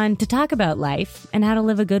guest on to talk about life and how to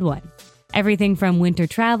live a good one. Everything from winter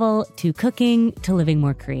travel to cooking to living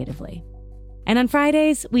more creatively. And on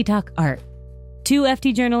Fridays, we talk art. Two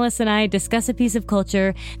FT journalists and I discuss a piece of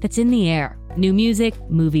culture that's in the air, new music,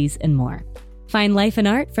 movies, and more. Find Life and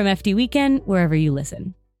Art from FT Weekend wherever you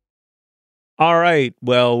listen. All right.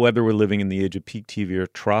 Well, whether we're living in the age of peak TV or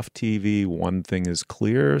trough TV, one thing is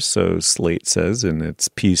clear. So Slate says in its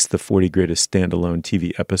piece, The 40 Greatest Standalone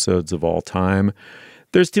TV Episodes of All Time.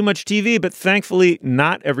 There's too much TV, but thankfully,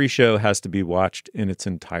 not every show has to be watched in its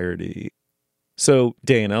entirety. So,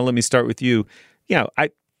 Dana, let me start with you. Yeah,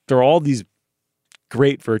 there are all these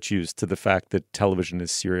great virtues to the fact that television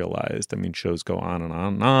is serialized. I mean, shows go on and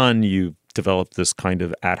on and on. You develop this kind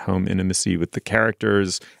of at-home intimacy with the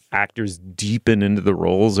characters. Actors deepen into the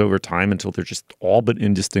roles over time until they're just all but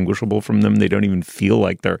indistinguishable from them. They don't even feel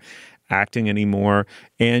like they're acting anymore.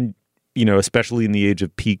 And, you know, especially in the age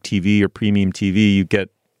of peak TV or premium TV, you get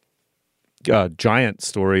giant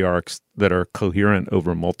story arcs that are coherent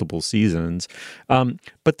over multiple seasons.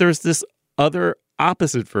 But there's this other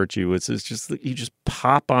opposite virtue, which is just that you just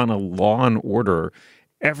pop on a Law and Order.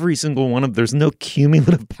 Every single one of there's no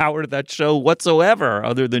cumulative power to that show whatsoever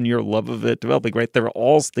other than your love of it developing, right? They're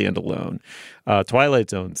all standalone.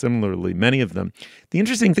 Twilight Zone, similarly, many of them. The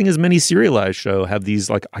interesting thing is many serialized shows have these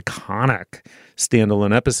like iconic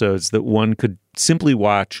standalone episodes that one could simply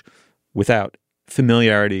watch without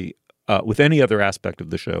familiarity with any other aspect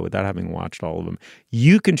of the show without having watched all of them.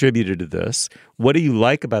 You contributed to this. What do you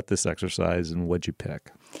like about this exercise and what'd you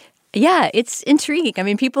pick? Yeah, it's intriguing. I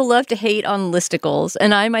mean, people love to hate on listicles,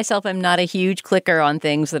 and I myself am not a huge clicker on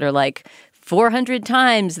things that are like 400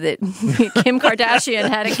 times that Kim Kardashian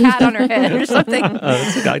had a cat on her head or something.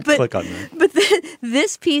 I'd click on that. But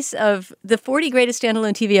this piece of the 40 greatest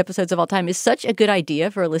standalone TV episodes of all time is such a good idea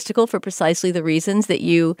for a listicle for precisely the reasons that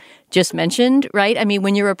you just mentioned, right? I mean,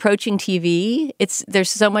 when you're approaching TV, there's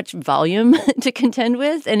so much volume to contend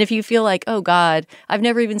with. And if you feel like, oh, God, I've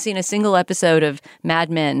never even seen a single episode of Mad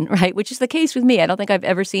Men, right? Which is the case with me. I don't think I've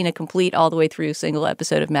ever seen a complete all the way through single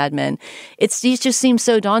episode of Mad Men. It just seems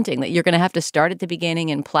so daunting that you're going to have to start at the beginning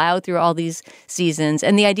and plow through all these seasons.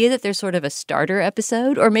 And the idea that there's sort of a starter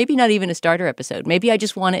episode, or maybe not even a starter episode. Maybe I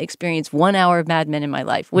just want to experience 1 hour of Mad Men in my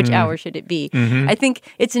life. Which hour should it be? Mm-hmm. I think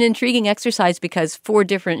it's an intriguing exercise because for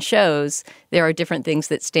different shows, there are different things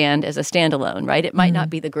that stand as a standalone, right? It might not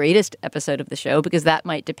be the greatest episode of the show because that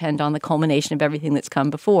might depend on the culmination of everything that's come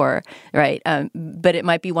before, right? But it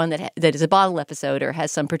might be one that is a bottle episode or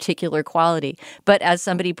has some particular quality. But as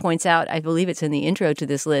somebody points out, I believe it's in the intro to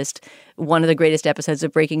this list, one of the greatest episodes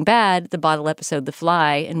of Breaking Bad, the bottle episode The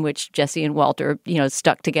Fly, in which Jesse and Walter,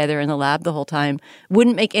 stuck together in the lab the whole time,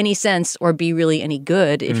 wouldn't make any sense or be really any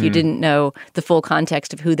good if you didn't know the full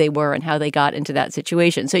context of who they were and how they got into that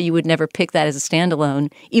situation. So you would never pick that as a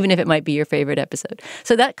standalone, even if it might be your favorite episode.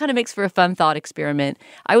 So that kind of makes for a fun thought experiment.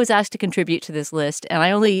 I was asked to contribute to this list, and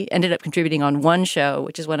I only ended up contributing on one show,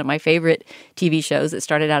 which is one of my favorite TV shows that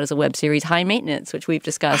started out as a web series, High Maintenance, which we've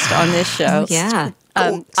discussed on this show. Yeah.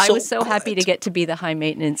 I was so happy to get to be the high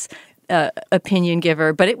maintenance opinion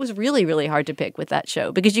giver, but it was really, really hard to pick with that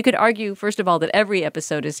show because you could argue, first of all, that every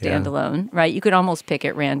episode is standalone, right? You could almost pick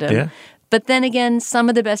at random. Yeah. But then again, some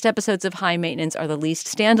of the best episodes of High Maintenance are the least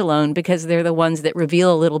standalone because they're the ones that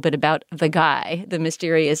reveal a little bit about the guy, the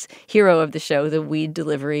mysterious hero of the show, the weed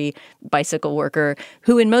delivery bicycle worker,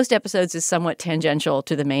 who in most episodes is somewhat tangential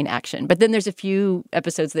to the main action. But then there's a few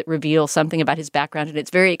episodes that reveal something about his background, and it's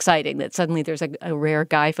very exciting that suddenly there's a rare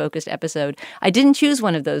guy-focused episode. I didn't choose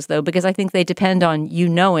one of those, though, because I think they depend on you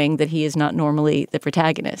knowing that he is not normally the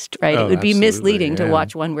protagonist, right? Oh, it would be misleading to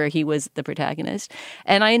watch one where he was the protagonist.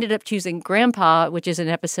 And I ended up choosing Grandpa, which is an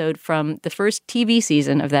episode from the first TV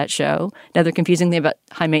season of that show. Another confusing thing about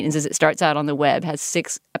High Maintenance is it starts out on the web, has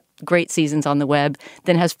 6 great seasons on the web,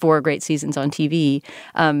 then has 4 great seasons on TV.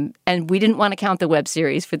 And we didn't want to count the web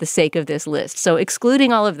series for the sake of this list. So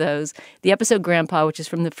excluding all of those, the episode Grandpa, which is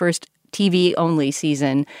from the first TV-only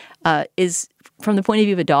season, is from the point of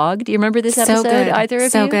view of a dog. Do you remember this episode, either of you?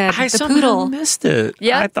 So good. I somehow missed it.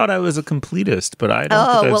 Yeah. I thought I was a completist, but I don't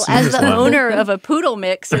Oh, think I've well, seen as this the one. owner of a poodle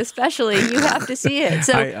mix, especially, you have to see it.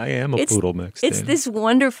 So I am a poodle mix. It's this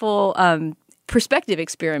wonderful perspective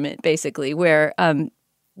experiment, basically, where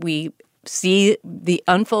we see the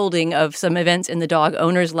unfolding of some events in the dog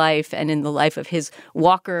owner's life and in the life of his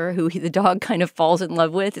walker, who the dog kind of falls in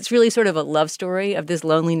love with. It's really sort of a love story of this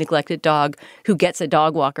lonely, neglected dog who gets a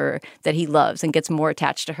dog walker that he loves and gets more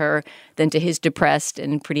attached to her than to his depressed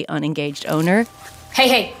and pretty unengaged owner.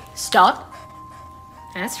 Hey, stop.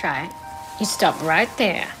 That's right. You stop right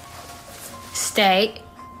there. Stay.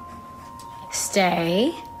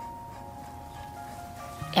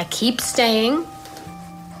 Yeah, keep staying.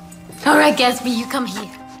 All right, Gatsby, you come here.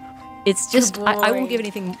 It's just, I won't give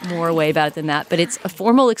anything more away about it than that, but it's a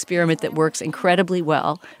formal experiment that works incredibly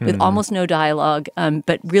well with almost no dialogue,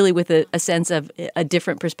 but really with a sense of a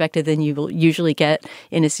different perspective than you will usually get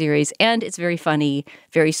in a series. And it's very funny,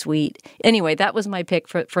 very sweet. Anyway, that was my pick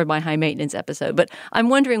for my high maintenance episode. But I'm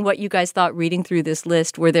wondering what you guys thought reading through this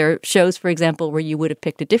list. Were there shows, for example, where you would have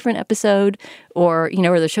picked a different episode? Or,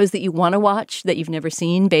 are there shows that you want to watch that you've never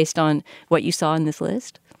seen based on what you saw in this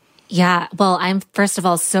list? Yeah, well, I'm first of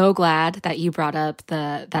all so glad that you brought up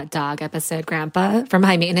that dog episode, Grandpa, from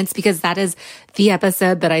High Maintenance, because that is the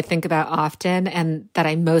episode that I think about often and that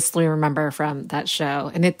I mostly remember from that show.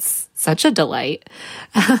 And it's such a delight.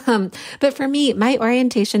 But for me, my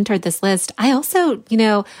orientation toward this list, I also,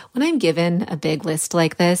 when I'm given a big list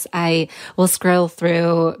like this, I will scroll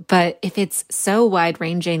through. But if it's so wide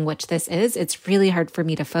ranging, which this is, it's really hard for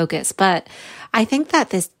me to focus. But I think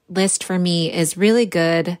that this list for me is really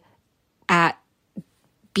good at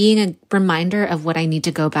being a reminder of what I need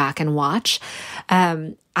to go back and watch.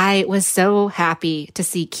 I was so happy to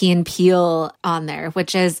see Key and Peele on there,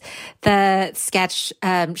 which is the sketch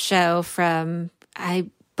show from, I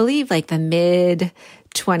believe, like the mid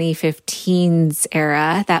 2015s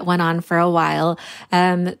era that went on for a while,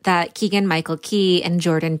 that Keegan-Michael Key and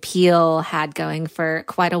Jordan Peele had going for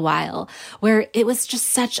quite a while, where it was just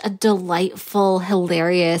such a delightful,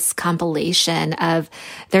 hilarious compilation of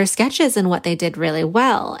their sketches and what they did really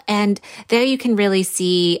well. And there you can really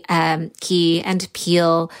see Key and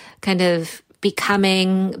Peele kind of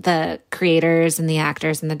becoming the creators and the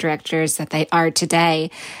actors and the directors that they are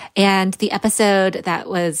today. And the episode that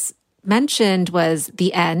was mentioned was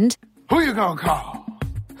The End. Who you gonna call?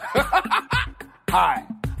 Hi,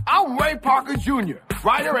 I'm Ray Parker Jr.,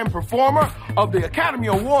 writer and performer of the Academy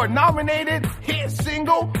Award nominated hit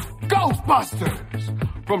single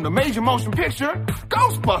Ghostbusters from the major motion picture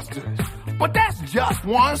Ghostbusters. But that's just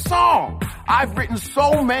one song. I've written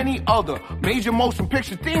so many other major motion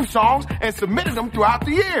picture theme songs and submitted them throughout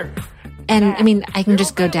the years. And I mean, I can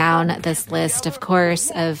just go down this list, of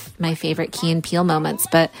course, of my favorite Key and Peele moments,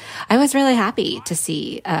 but I was really happy to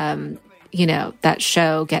see, that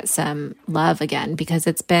show get some love again, because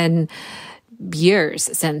it's been years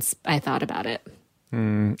since I thought about it.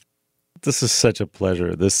 This is such a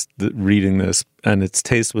pleasure, reading this, and its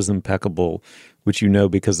taste was impeccable, which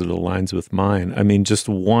because it aligns with mine. I mean, just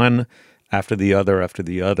one after the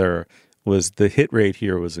other was the hit rate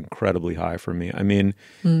here was incredibly high for me. I mean,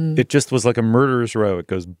 it just was like a murderer's row. It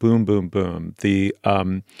goes boom, boom, boom. The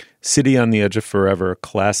City on the Edge of Forever,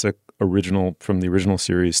 classic original from the original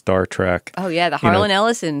series, Star Trek. Oh, yeah, the Harlan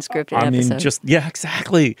Ellison scripted episode.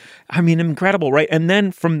 Exactly. I mean, incredible, right? And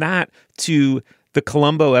then from that to the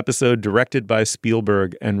Columbo episode directed by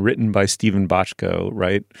Spielberg and written by Stephen Bochco,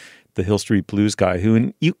 right? The Hill Street Blues guy,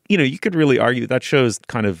 who, you could really argue that show's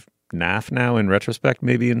kind of naff now in retrospect,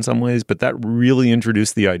 maybe in some ways, but that really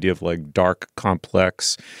introduced the idea of like dark,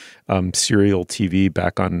 complex serial TV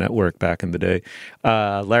back on network back in the day.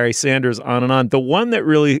 Larry Sanders, on and on. The one that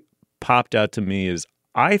really popped out to me is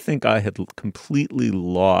I think I had completely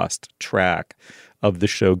lost track of the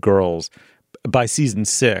show Girls by season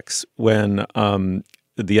 6 when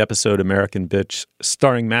the episode American Bitch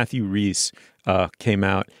starring Matthew Rhys came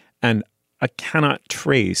out, and I cannot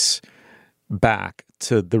trace back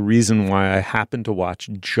to the reason why I happened to watch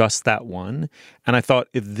just that one. And I thought,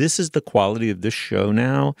 if this is the quality of this show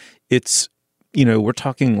now, it's, we're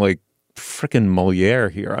talking like frickin' Moliere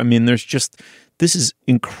here. I mean, this is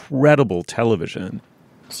incredible television.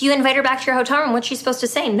 So you invite her back to your hotel room. What's she supposed to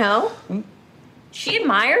say? No? She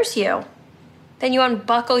admires you. Then you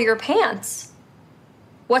unbuckle your pants.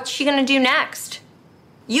 What's she gonna do next?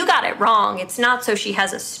 You got it wrong. It's not so she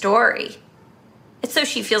has a story. It's so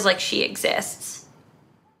she feels like she exists.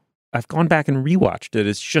 I've gone back and rewatched it.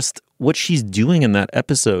 It's just what she's doing in that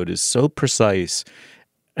episode is so precise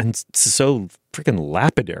and so freaking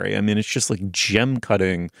lapidary. I mean, it's just like gem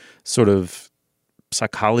cutting sort of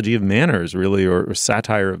psychology of manners, really, or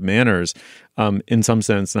satire of manners in some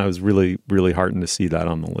sense. And I was really, really heartened to see that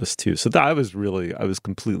on the list too. So I was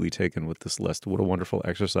completely taken with this list. What a wonderful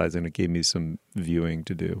exercise. And it gave me some viewing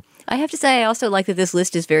to do. I have to say, I also like that this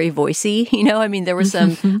list is very voicey. I mean, there was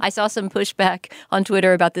I saw some pushback on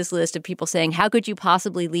Twitter about this list of people saying, how could you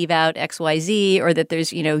possibly leave out XYZ, or that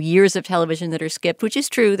there's, years of television that are skipped, which is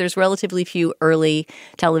true. There's relatively few early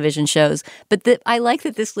television shows. But I like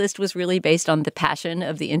that this list was really based on the passion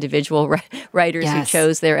of the individual writers who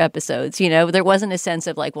chose their episodes. There wasn't a sense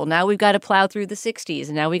of like, well, now we've got to plow through the 60s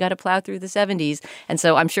and now we got to plow through the 70s. And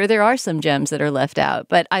so I'm sure there are some gems that are left out.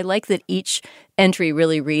 But I like that each entry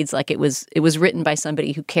really reads like it was written by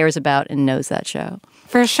somebody who cares about and knows that show.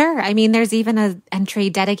 For sure. I mean, there's even an entry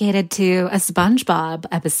dedicated to a SpongeBob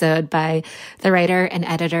episode by the writer and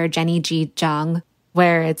editor Jenny G. Jung,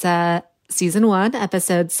 where it's a Season 1,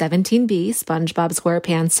 Episode 17B, SpongeBob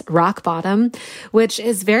SquarePants Rock Bottom, which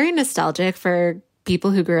is very nostalgic for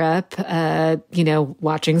people who grew up,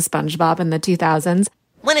 watching SpongeBob in the 2000s.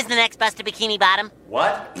 When is the next bus to Bikini Bottom?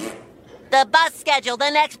 What? The bus schedule,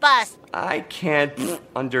 the next bus. I can't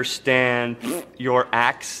understand your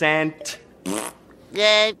accent.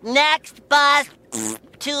 The next bus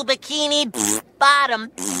to Bikini Bottom.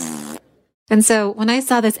 And so when I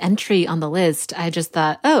saw this entry on the list, I just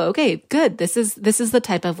thought, oh, okay, good. This is the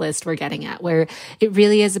type of list we're getting at, where it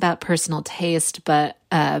really is about personal taste, but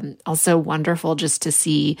also wonderful just to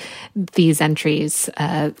see these entries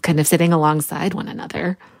kind of sitting alongside one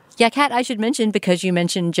another. Yeah, Kat, I should mention, because you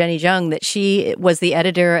mentioned Jenny Jung, that she was the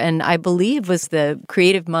editor and I believe was the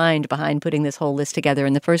creative mind behind putting this whole list together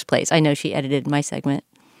in the first place. I know she edited my segment.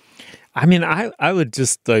 I mean, I would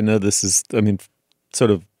just, I know this is,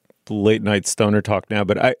 sort of late night stoner talk now,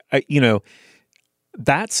 but I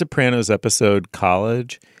that Sopranos episode,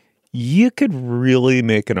 College, you could really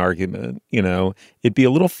make an argument, it'd be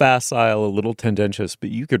a little facile, a little tendentious, but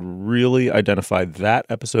you could really identify that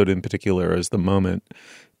episode in particular as the moment,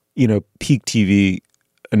 peak TV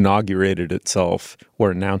inaugurated itself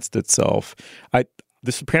or announced itself.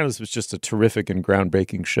 The Sopranos was just a terrific and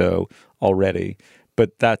groundbreaking show already,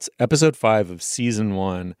 but that's episode 5 of season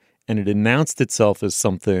 1. And it announced itself as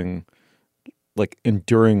something like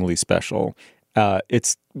enduringly special.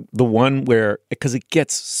 It's the one where, because it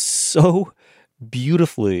gets so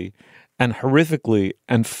beautifully and horrifically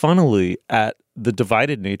and funnily at the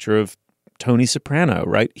divided nature of Tony Soprano,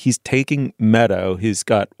 right? He's taking Meadow. He's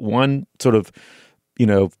got one sort of,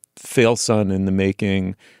 fail son in the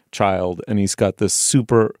making child, and he's got this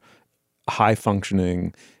super high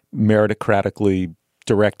functioning, meritocratically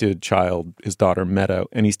directed child, his daughter Meadow,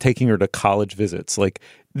 and he's taking her to college visits, like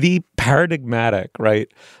the paradigmatic,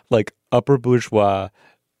 right, like upper bourgeois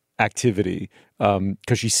activity,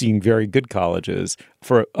 because she's seeing very good colleges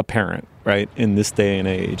for a parent, right, in this day and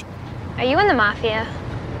age. Are you in the mafia?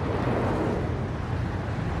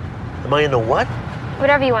 Am I in the what?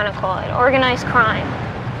 Whatever you want to call it. Organized crime.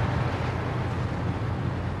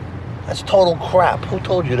 That's total crap. Who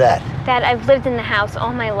told you that? Dad, I've lived in the house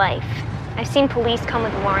all my life. I've seen police come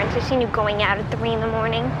with warrants. I've seen you going out at 3 in the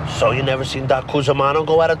morning. So you never seen Doc Cusimano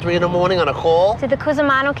go out at 3 in the morning on a call? Did the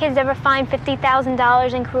Cusimano kids ever find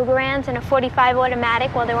 $50,000 in Krugerrands and a .45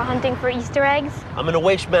 automatic while they were hunting for Easter eggs? I'm in the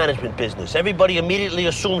waste management business. Everybody immediately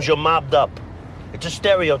assumes you're mobbed up. It's a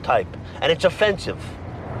stereotype, and it's offensive.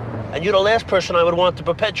 And you're the last person I would want to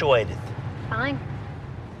perpetuate it. Fine.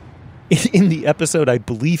 In the episode, I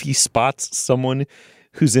believe he spots someone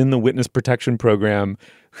who's in the witness protection program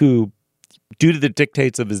who, due to the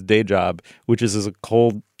dictates of his day job, which is as a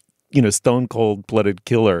cold, stone cold blooded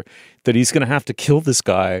killer, that he's going to have to kill this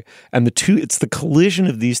guy. And it's the collision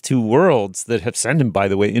of these two worlds that have sent him, by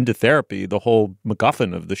the way, into therapy, the whole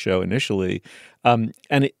MacGuffin of the show initially. And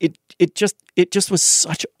it just was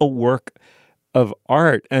such a work of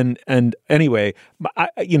art. And anyway,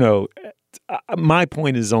 my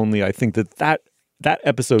point is only, I think that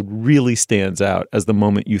episode really stands out as the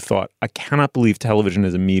moment you thought, I cannot believe television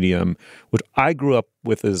is a medium, which I grew up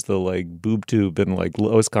with as the boob tube and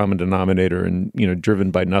lowest common denominator and,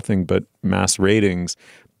 driven by nothing but mass ratings,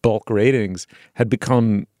 bulk ratings, had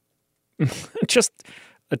become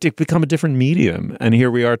become a different medium. And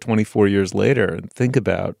here we are 24 years later, and think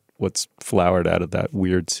about what's flowered out of that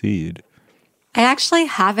weird seed. I actually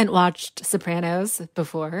haven't watched Sopranos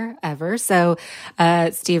before, ever. So,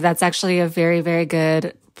 Steve, that's actually a very, very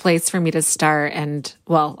good place for me to start. And,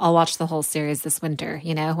 well, I'll watch the whole series this winter,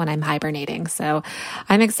 when I'm hibernating. So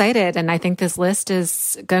I'm excited. And I think this list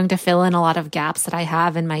is going to fill in a lot of gaps that I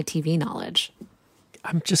have in my TV knowledge.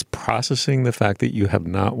 I'm just processing the fact that you have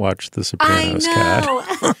not watched The Sopranos, Kat.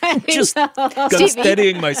 I'm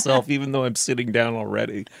steadying myself, even though I'm sitting down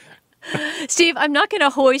already. Steve, I'm not going to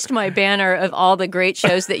hoist my banner of all the great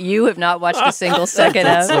shows that you have not watched a single second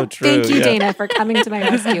of. So true, Thank you, Dana, for coming to my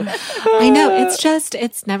rescue. I know,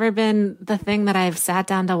 it's never been the thing that I've sat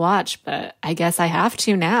down to watch, but I guess I have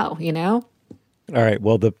to now, All right,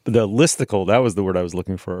 well, the listicle, that was the word I was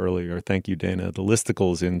looking for earlier. Thank you, Dana. The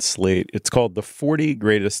listicle is in Slate. It's called The 40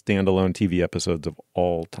 Greatest Standalone TV Episodes of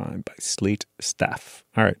All Time by Slate staff.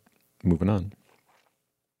 All right, moving on.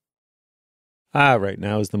 Right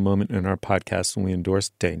now is the moment in our podcast when we endorse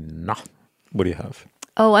Dana. what do you have?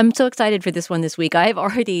 Oh, I'm so excited for this one this week.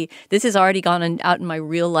 This has already gone out in my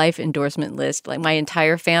real life endorsement list. Like my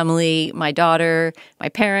entire family, my daughter, my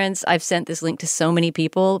parents. I've sent this link to so many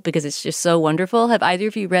people because it's just so wonderful. Have either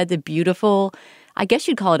of you read the beautiful, I guess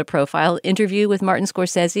you'd call it a profile, interview with Martin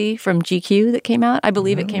Scorsese from GQ that came out? I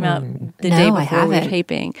believe it came out the day before we were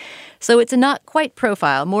taping. So it's a not quite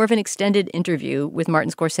profile, more of an extended interview with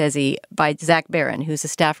Martin Scorsese by Zach Baron, who's a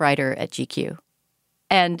staff writer at GQ.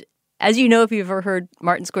 And as you know, if you've ever heard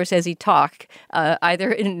Martin Scorsese talk,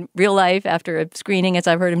 either in real life after a screening, as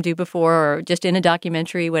I've heard him do before, or just in a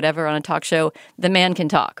documentary, whatever, on a talk show, the man can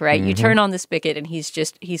talk, right? Mm-hmm. You turn on the spigot and he's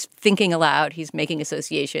thinking aloud. He's making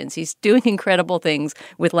associations. He's doing incredible things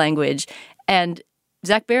with language. And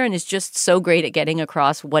Zach Baron is just so great at getting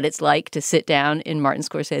across what it's like to sit down in Martin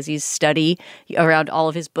Scorsese's study around all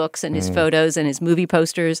of his books and his photos and his movie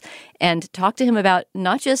posters and talk to him about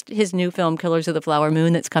not just his new film, Killers of the Flower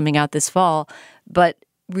Moon, that's coming out this fall, but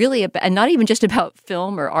really about, and not even just about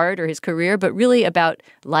film or art or his career, but really about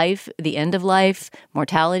life, the end of life,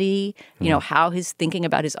 mortality, how his thinking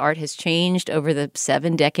about his art has changed over the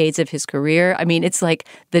 7 decades of his career. I mean, it's like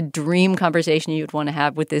the dream conversation you'd want to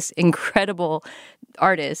have with this incredible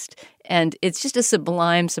artist. And it's just a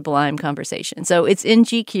sublime, sublime conversation. So it's in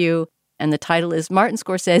GQ. And the title is Martin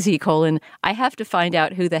Scorsese, I have to find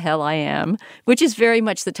out who the hell I am, which is very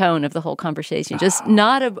much the tone of the whole conversation. Just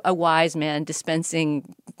not a wise man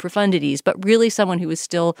dispensing profundities, but really someone who is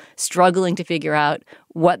still struggling to figure out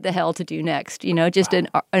what the hell to do next. Just an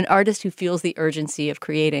artist who feels the urgency of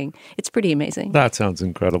creating. It's pretty amazing. That sounds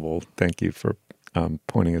incredible. Thank you for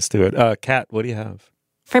pointing us to it. Kat, what do you have?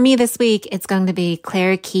 For me this week, it's going to be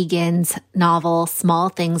Claire Keegan's novel, Small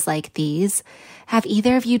Things Like These. Have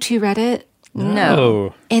either of you two read it?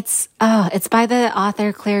 No. It's by the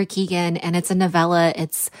author Claire Keegan, and it's a novella.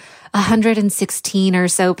 It's 116 or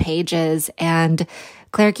so pages, and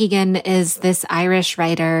Claire Keegan is this Irish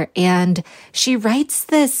writer, and she writes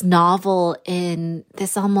this novel in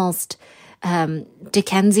this almost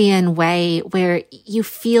Dickensian way where you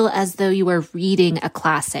feel as though you are reading a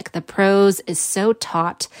classic. The prose is so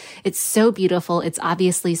taut. It's so beautiful. It's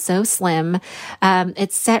obviously so slim.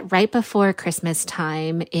 It's set right before Christmas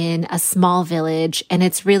time in a small village. And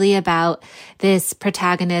it's really about this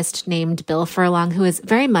protagonist named Bill Furlong, who is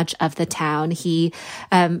very much of the town. He,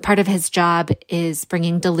 part of his job is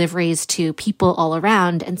bringing deliveries to people all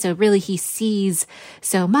around. And so really he sees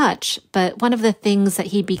so much. But one of the things that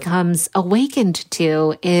he becomes awakened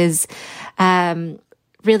to is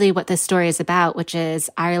really what this story is about, which is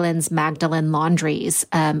Ireland's Magdalen laundries.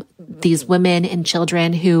 These women and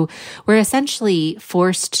children who were essentially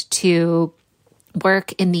forced to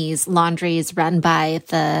work in these laundries run by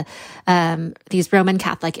these Roman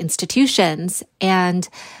Catholic institutions. And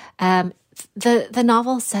the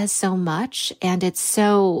novel says so much, and it's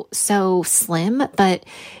so slim, but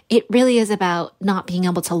it really is about not being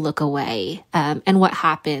able to look away, and what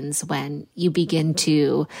happens when you begin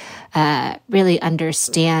to really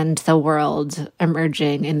understand the world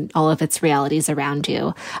emerging in all of its realities around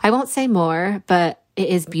you. I won't say more, but it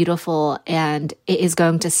is beautiful, and it is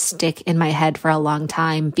going to stick in my head for a long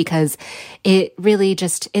time because it really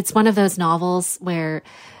it's one of those novels where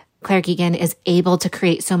Claire Keegan is able to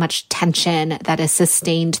create so much tension that is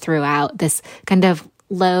sustained throughout this kind of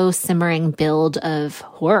low simmering build of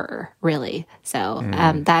horror, really. So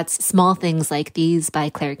that's Small Things Like These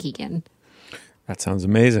by Claire Keegan. That sounds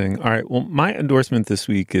amazing. All right. Well, my endorsement this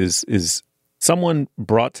week is someone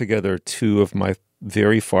brought together two of my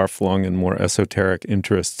very far-flung and more esoteric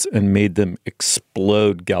interests and made them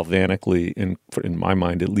explode galvanically, in my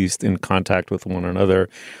mind at least, in contact with one another.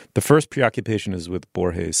 The first preoccupation is with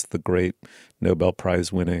Borges, the great Nobel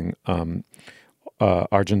Prize-winning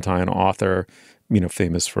Argentine author,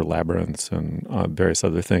 famous for Labyrinths and various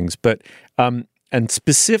other things. But and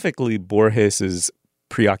specifically Borges's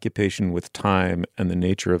preoccupation with time and the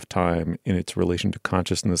nature of time in its relation to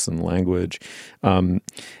consciousness and language.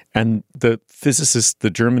 And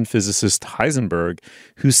the German physicist Heisenberg,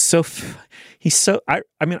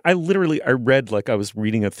 I read like I was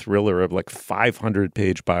reading a thriller of like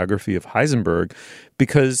 500-page biography of Heisenberg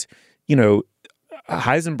because,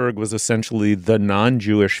 Heisenberg was essentially the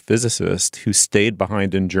non-Jewish physicist who stayed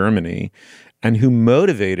behind in Germany and who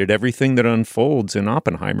motivated everything that unfolds in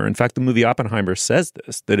Oppenheimer. In fact, the movie Oppenheimer says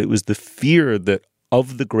this, that it was the fear that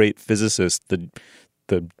of the great physicist, the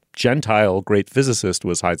Gentile great physicist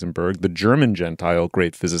was Heisenberg, the German Gentile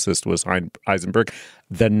great physicist was Heisenberg,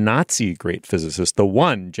 the Nazi great physicist, the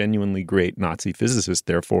one genuinely great Nazi physicist,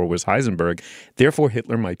 therefore, was Heisenberg. Therefore,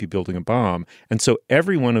 Hitler might be building a bomb. And so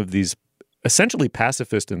every one of these essentially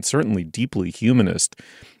pacifist and certainly deeply humanist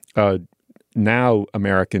now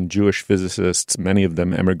American Jewish physicists, many of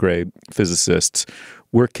them emigre physicists,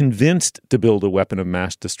 were convinced to build a weapon of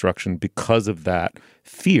mass destruction because of that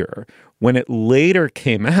fear. When it later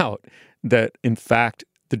came out that, in fact,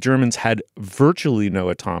 the Germans had virtually no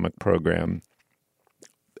atomic program,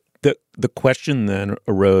 the question then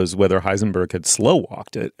arose whether Heisenberg had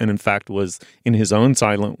slow-walked it and, in fact, was, in his own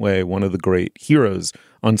silent way, one of the great heroes,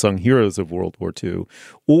 unsung heroes of World War II,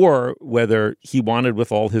 or whether he wanted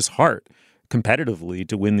with all his heart competitively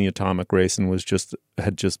to win the atomic race and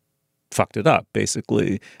had just fucked it up,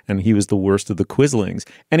 basically, and he was the worst of the Quislings.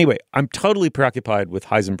 Anyway, I'm totally preoccupied with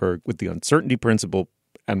Heisenberg, with the uncertainty principle,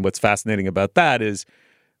 and what's fascinating about that is,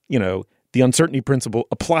 the uncertainty principle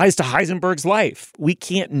applies to Heisenberg's life. We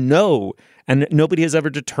can't know, and nobody has ever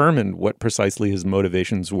determined what precisely his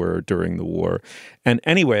motivations were during the war. And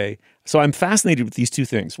anyway, so I'm fascinated with these two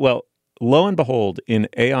things. Well, lo and behold, in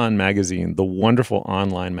Aeon magazine, the wonderful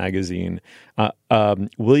online magazine,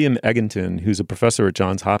 William Egginton, who's a professor at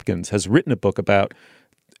Johns Hopkins, has written a book about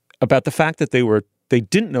the fact that they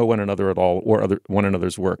didn't know one another at all or one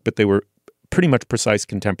another's work, but they were pretty much precise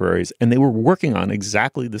contemporaries, and they were working on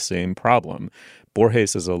exactly the same problem.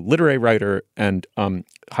 Borges is a literary writer and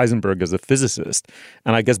Heisenberg is a physicist.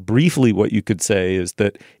 And I guess briefly what you could say is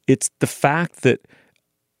that it's the fact that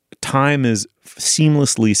time is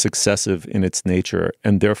seamlessly successive in its nature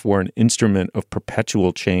and therefore an instrument of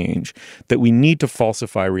perpetual change, that we need to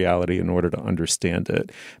falsify reality in order to understand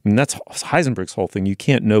it. I mean, that's Heisenberg's whole thing. You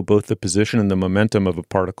can't know both the position and the momentum of a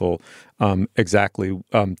particle exactly.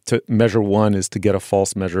 To measure one is to get a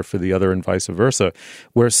false measure for the other and vice versa.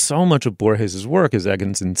 Whereas so much of Borges's work, as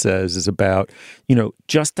Egginton says, is about,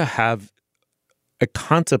 just to have a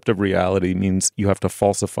concept of reality means you have to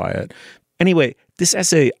falsify it. Anyway, this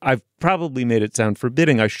essay, I've probably made it sound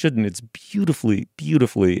forbidding. I shouldn't. It's beautifully,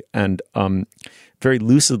 beautifully and very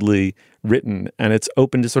lucidly written. And it's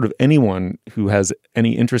open to sort of anyone who has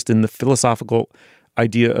any interest in the philosophical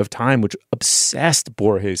idea of time, which obsessed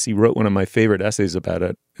Borges. He wrote one of my favorite essays about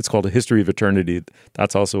it. It's called A History of Eternity.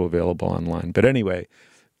 That's also available online. But anyway,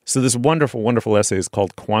 so this wonderful, wonderful essay is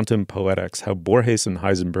called Quantum Poetics, How Borges and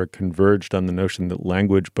Heisenberg Converged on the Notion that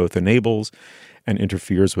Language Both Enables and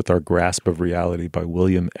Interferes with Our Grasp of Reality by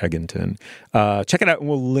William Egginton. Check it out and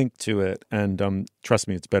we'll link to it. And trust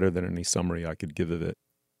me, it's better than any summary I could give of it.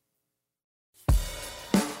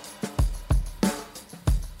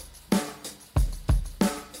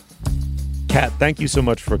 Kat, thank you so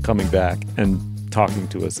much for coming back and talking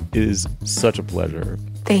to us. It is such a pleasure.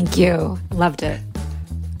 Thank you. Loved it.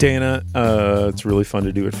 Dana, it's really fun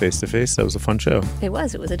to do it face-to-face. That was a fun show. It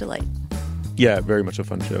was a delight. Yeah, very much a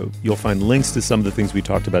fun show. You'll find links to some of the things we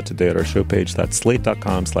talked about today at our show page. That's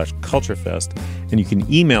slate.com/culturefest. And you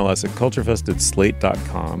can email us at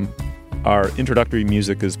culturefest@slate.com. Our introductory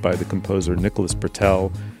music is by the composer Nicholas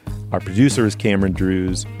Bertel. Our producer is Cameron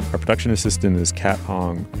Drews. Our production assistant is Kat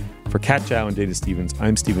Hong. For Kat Chow and Dana Stevens,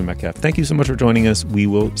 I'm Stephen Metcalf. Thank you so much for joining us. We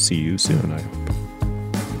will see you soon, I hope.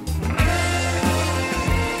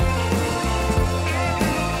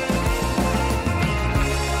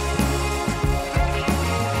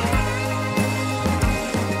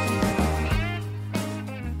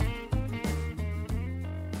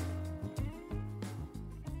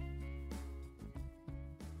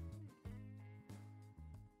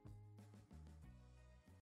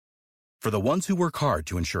 For the ones who work hard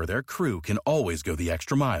to ensure their crew can always go the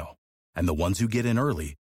extra mile, and the ones who get in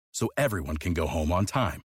early so everyone can go home on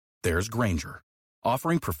time, there's Grainger,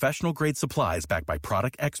 offering professional-grade supplies backed by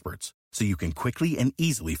product experts so you can quickly and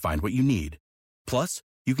easily find what you need. Plus,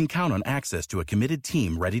 you can count on access to a committed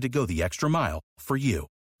team ready to go the extra mile for you.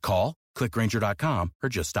 Call, click Grainger.com, or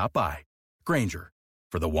just stop by. Grainger,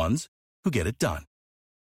 for the ones who get it done.